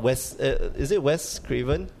is it Wes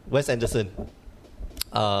Craven? Wes Anderson.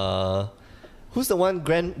 Who's the one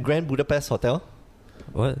Grand Budapest Hotel?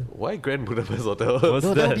 What? Why Grand Budapest Hotel? What's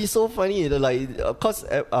No, that? that would be so funny. Of course,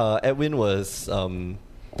 Edwin was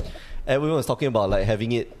talking about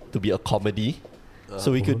having it to be a comedy.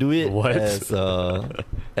 So we could do it What? as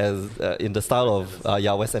in the style of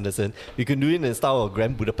Wes Anderson. We can do it in the style of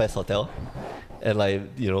Grand Budapest Hotel, and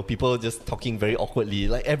like people just talking very awkwardly.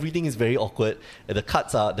 Like everything is very awkward. And the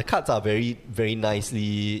cuts are very very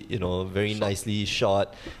nicely nicely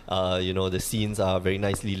shot. The scenes are very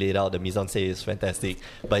nicely laid out. The mise en scène is fantastic,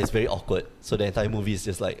 but it's very awkward. So the entire movie is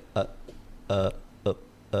just like and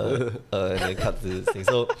then cut to this thing.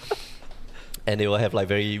 So. And they will have like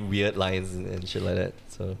very weird lines and shit like that.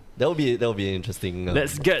 So that will be interesting.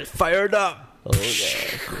 Let's get fired up. Oh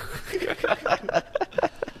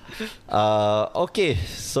yeah. Okay,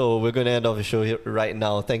 so we're gonna end off the show here right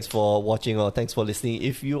now. Thanks for watching or thanks for listening.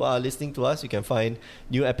 If you are listening to us, you can find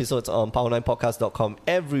new episodes on power9podcast.com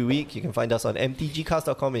every week. You can find us on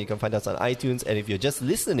mtgcast.com and you can find us on iTunes. And if you're just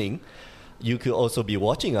listening, you could also be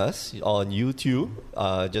watching us on YouTube.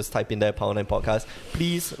 Just type in there Power9 Podcast.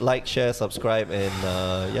 Please like, share, subscribe, and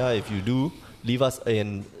if you do, leave us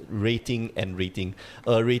a rating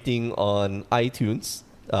on iTunes.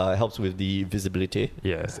 Helps with the visibility.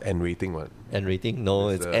 Yes. And rating one. And rating? No,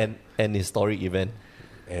 it's an historic event.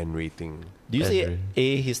 And rating. Do you say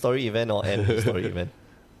a historic event or an historic event?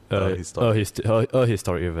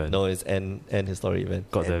 Historic event. No, it's an historic event.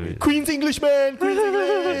 God damn it. Queen's English, man! Queen's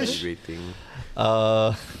English! And rating.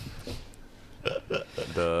 An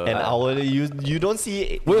hourly. You don't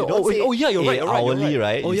see. Well, you don't say you're right. hourly,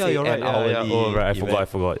 right? Oh You yeah, say you're right. an hourly Oh right, I event.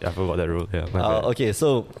 forgot that rule. Yeah. My bad. Okay,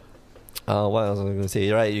 so what else was I going to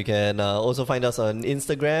say? Right, you can also find us on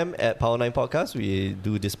Instagram at Power9 Podcast. We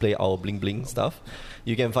do display our bling bling stuff.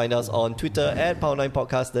 You can find us on Twitter at Power9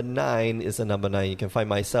 Podcast. The 9 is the number 9. You can find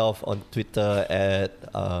myself on Twitter at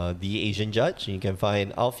The Asian Judge. You can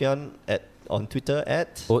find Alfian on Twitter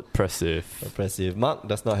at Oppressive. Mark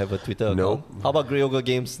does not have a Twitter account. No. How about Grey Ogre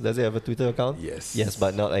Games? Does it have a Twitter account? Yes. Yes,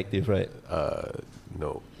 but not active, right?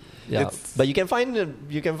 No. Yeah, It's- but you can find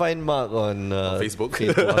Mark on Facebook.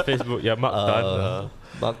 On Facebook, yeah, Mark Tan.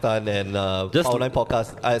 Mark Tan and Just- Power9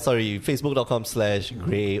 Podcast.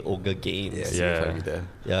 Facebook.com/Grey Ogre Games. Yes, Yeah. you can find me there.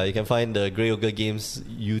 Yeah, you can find the Grey Ogre Games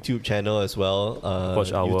YouTube channel as well.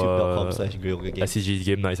 Watch our YouTube.com/Grey Ogre Games. SCG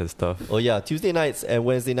game nights and stuff. Oh yeah, Tuesday nights and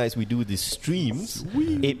Wednesday nights we do the streams,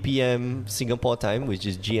 8 p.m. Singapore time, which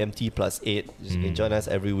is GMT +8. You can join us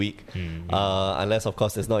every week, unless of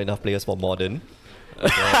course there's not enough players for Modern.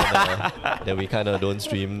 Then we kind of don't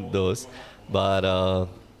stream those. But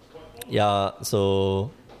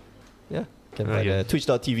can find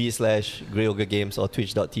twitch.tv/Grey Ogre Games or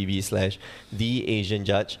twitch.tv/The Asian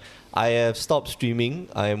Judge. I have stopped streaming.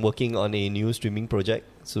 I am working on a new streaming project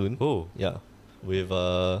soon. Oh. Yeah, with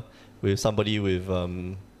somebody with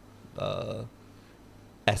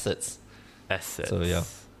assets. So yeah.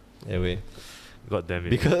 Anyway, God damn it.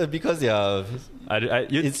 because you,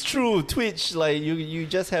 it's true. Twitch, like you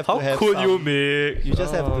just have how to have. could some- you, Mick? You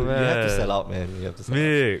just have to. You have to man. sell out, man. You have to sell out.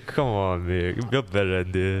 Mick, come on, Mick. You're better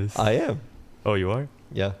than this. I am. Oh, you are?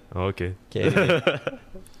 Yeah. Oh, okay. Okay. Anyway.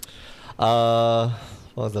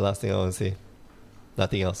 What was the last thing I want to say?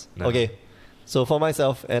 Nothing else. No. Okay. So for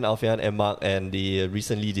myself and Alfian and Mark and the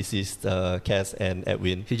recently deceased Cass and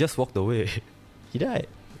Edwin, He just walked away. he died.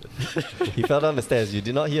 He fell down the stairs. You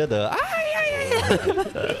did not hear the.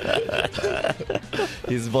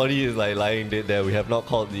 His body is like lying dead there. We have not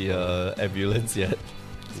called the ambulance yet.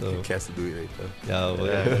 So You can to do it later. yeah,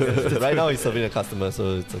 right now he's serving a customer,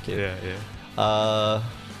 so it's okay. Yeah.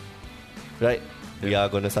 Right, we are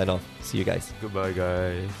going to sign off. See you guys. Goodbye,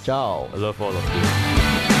 guys. Ciao. I love all of you.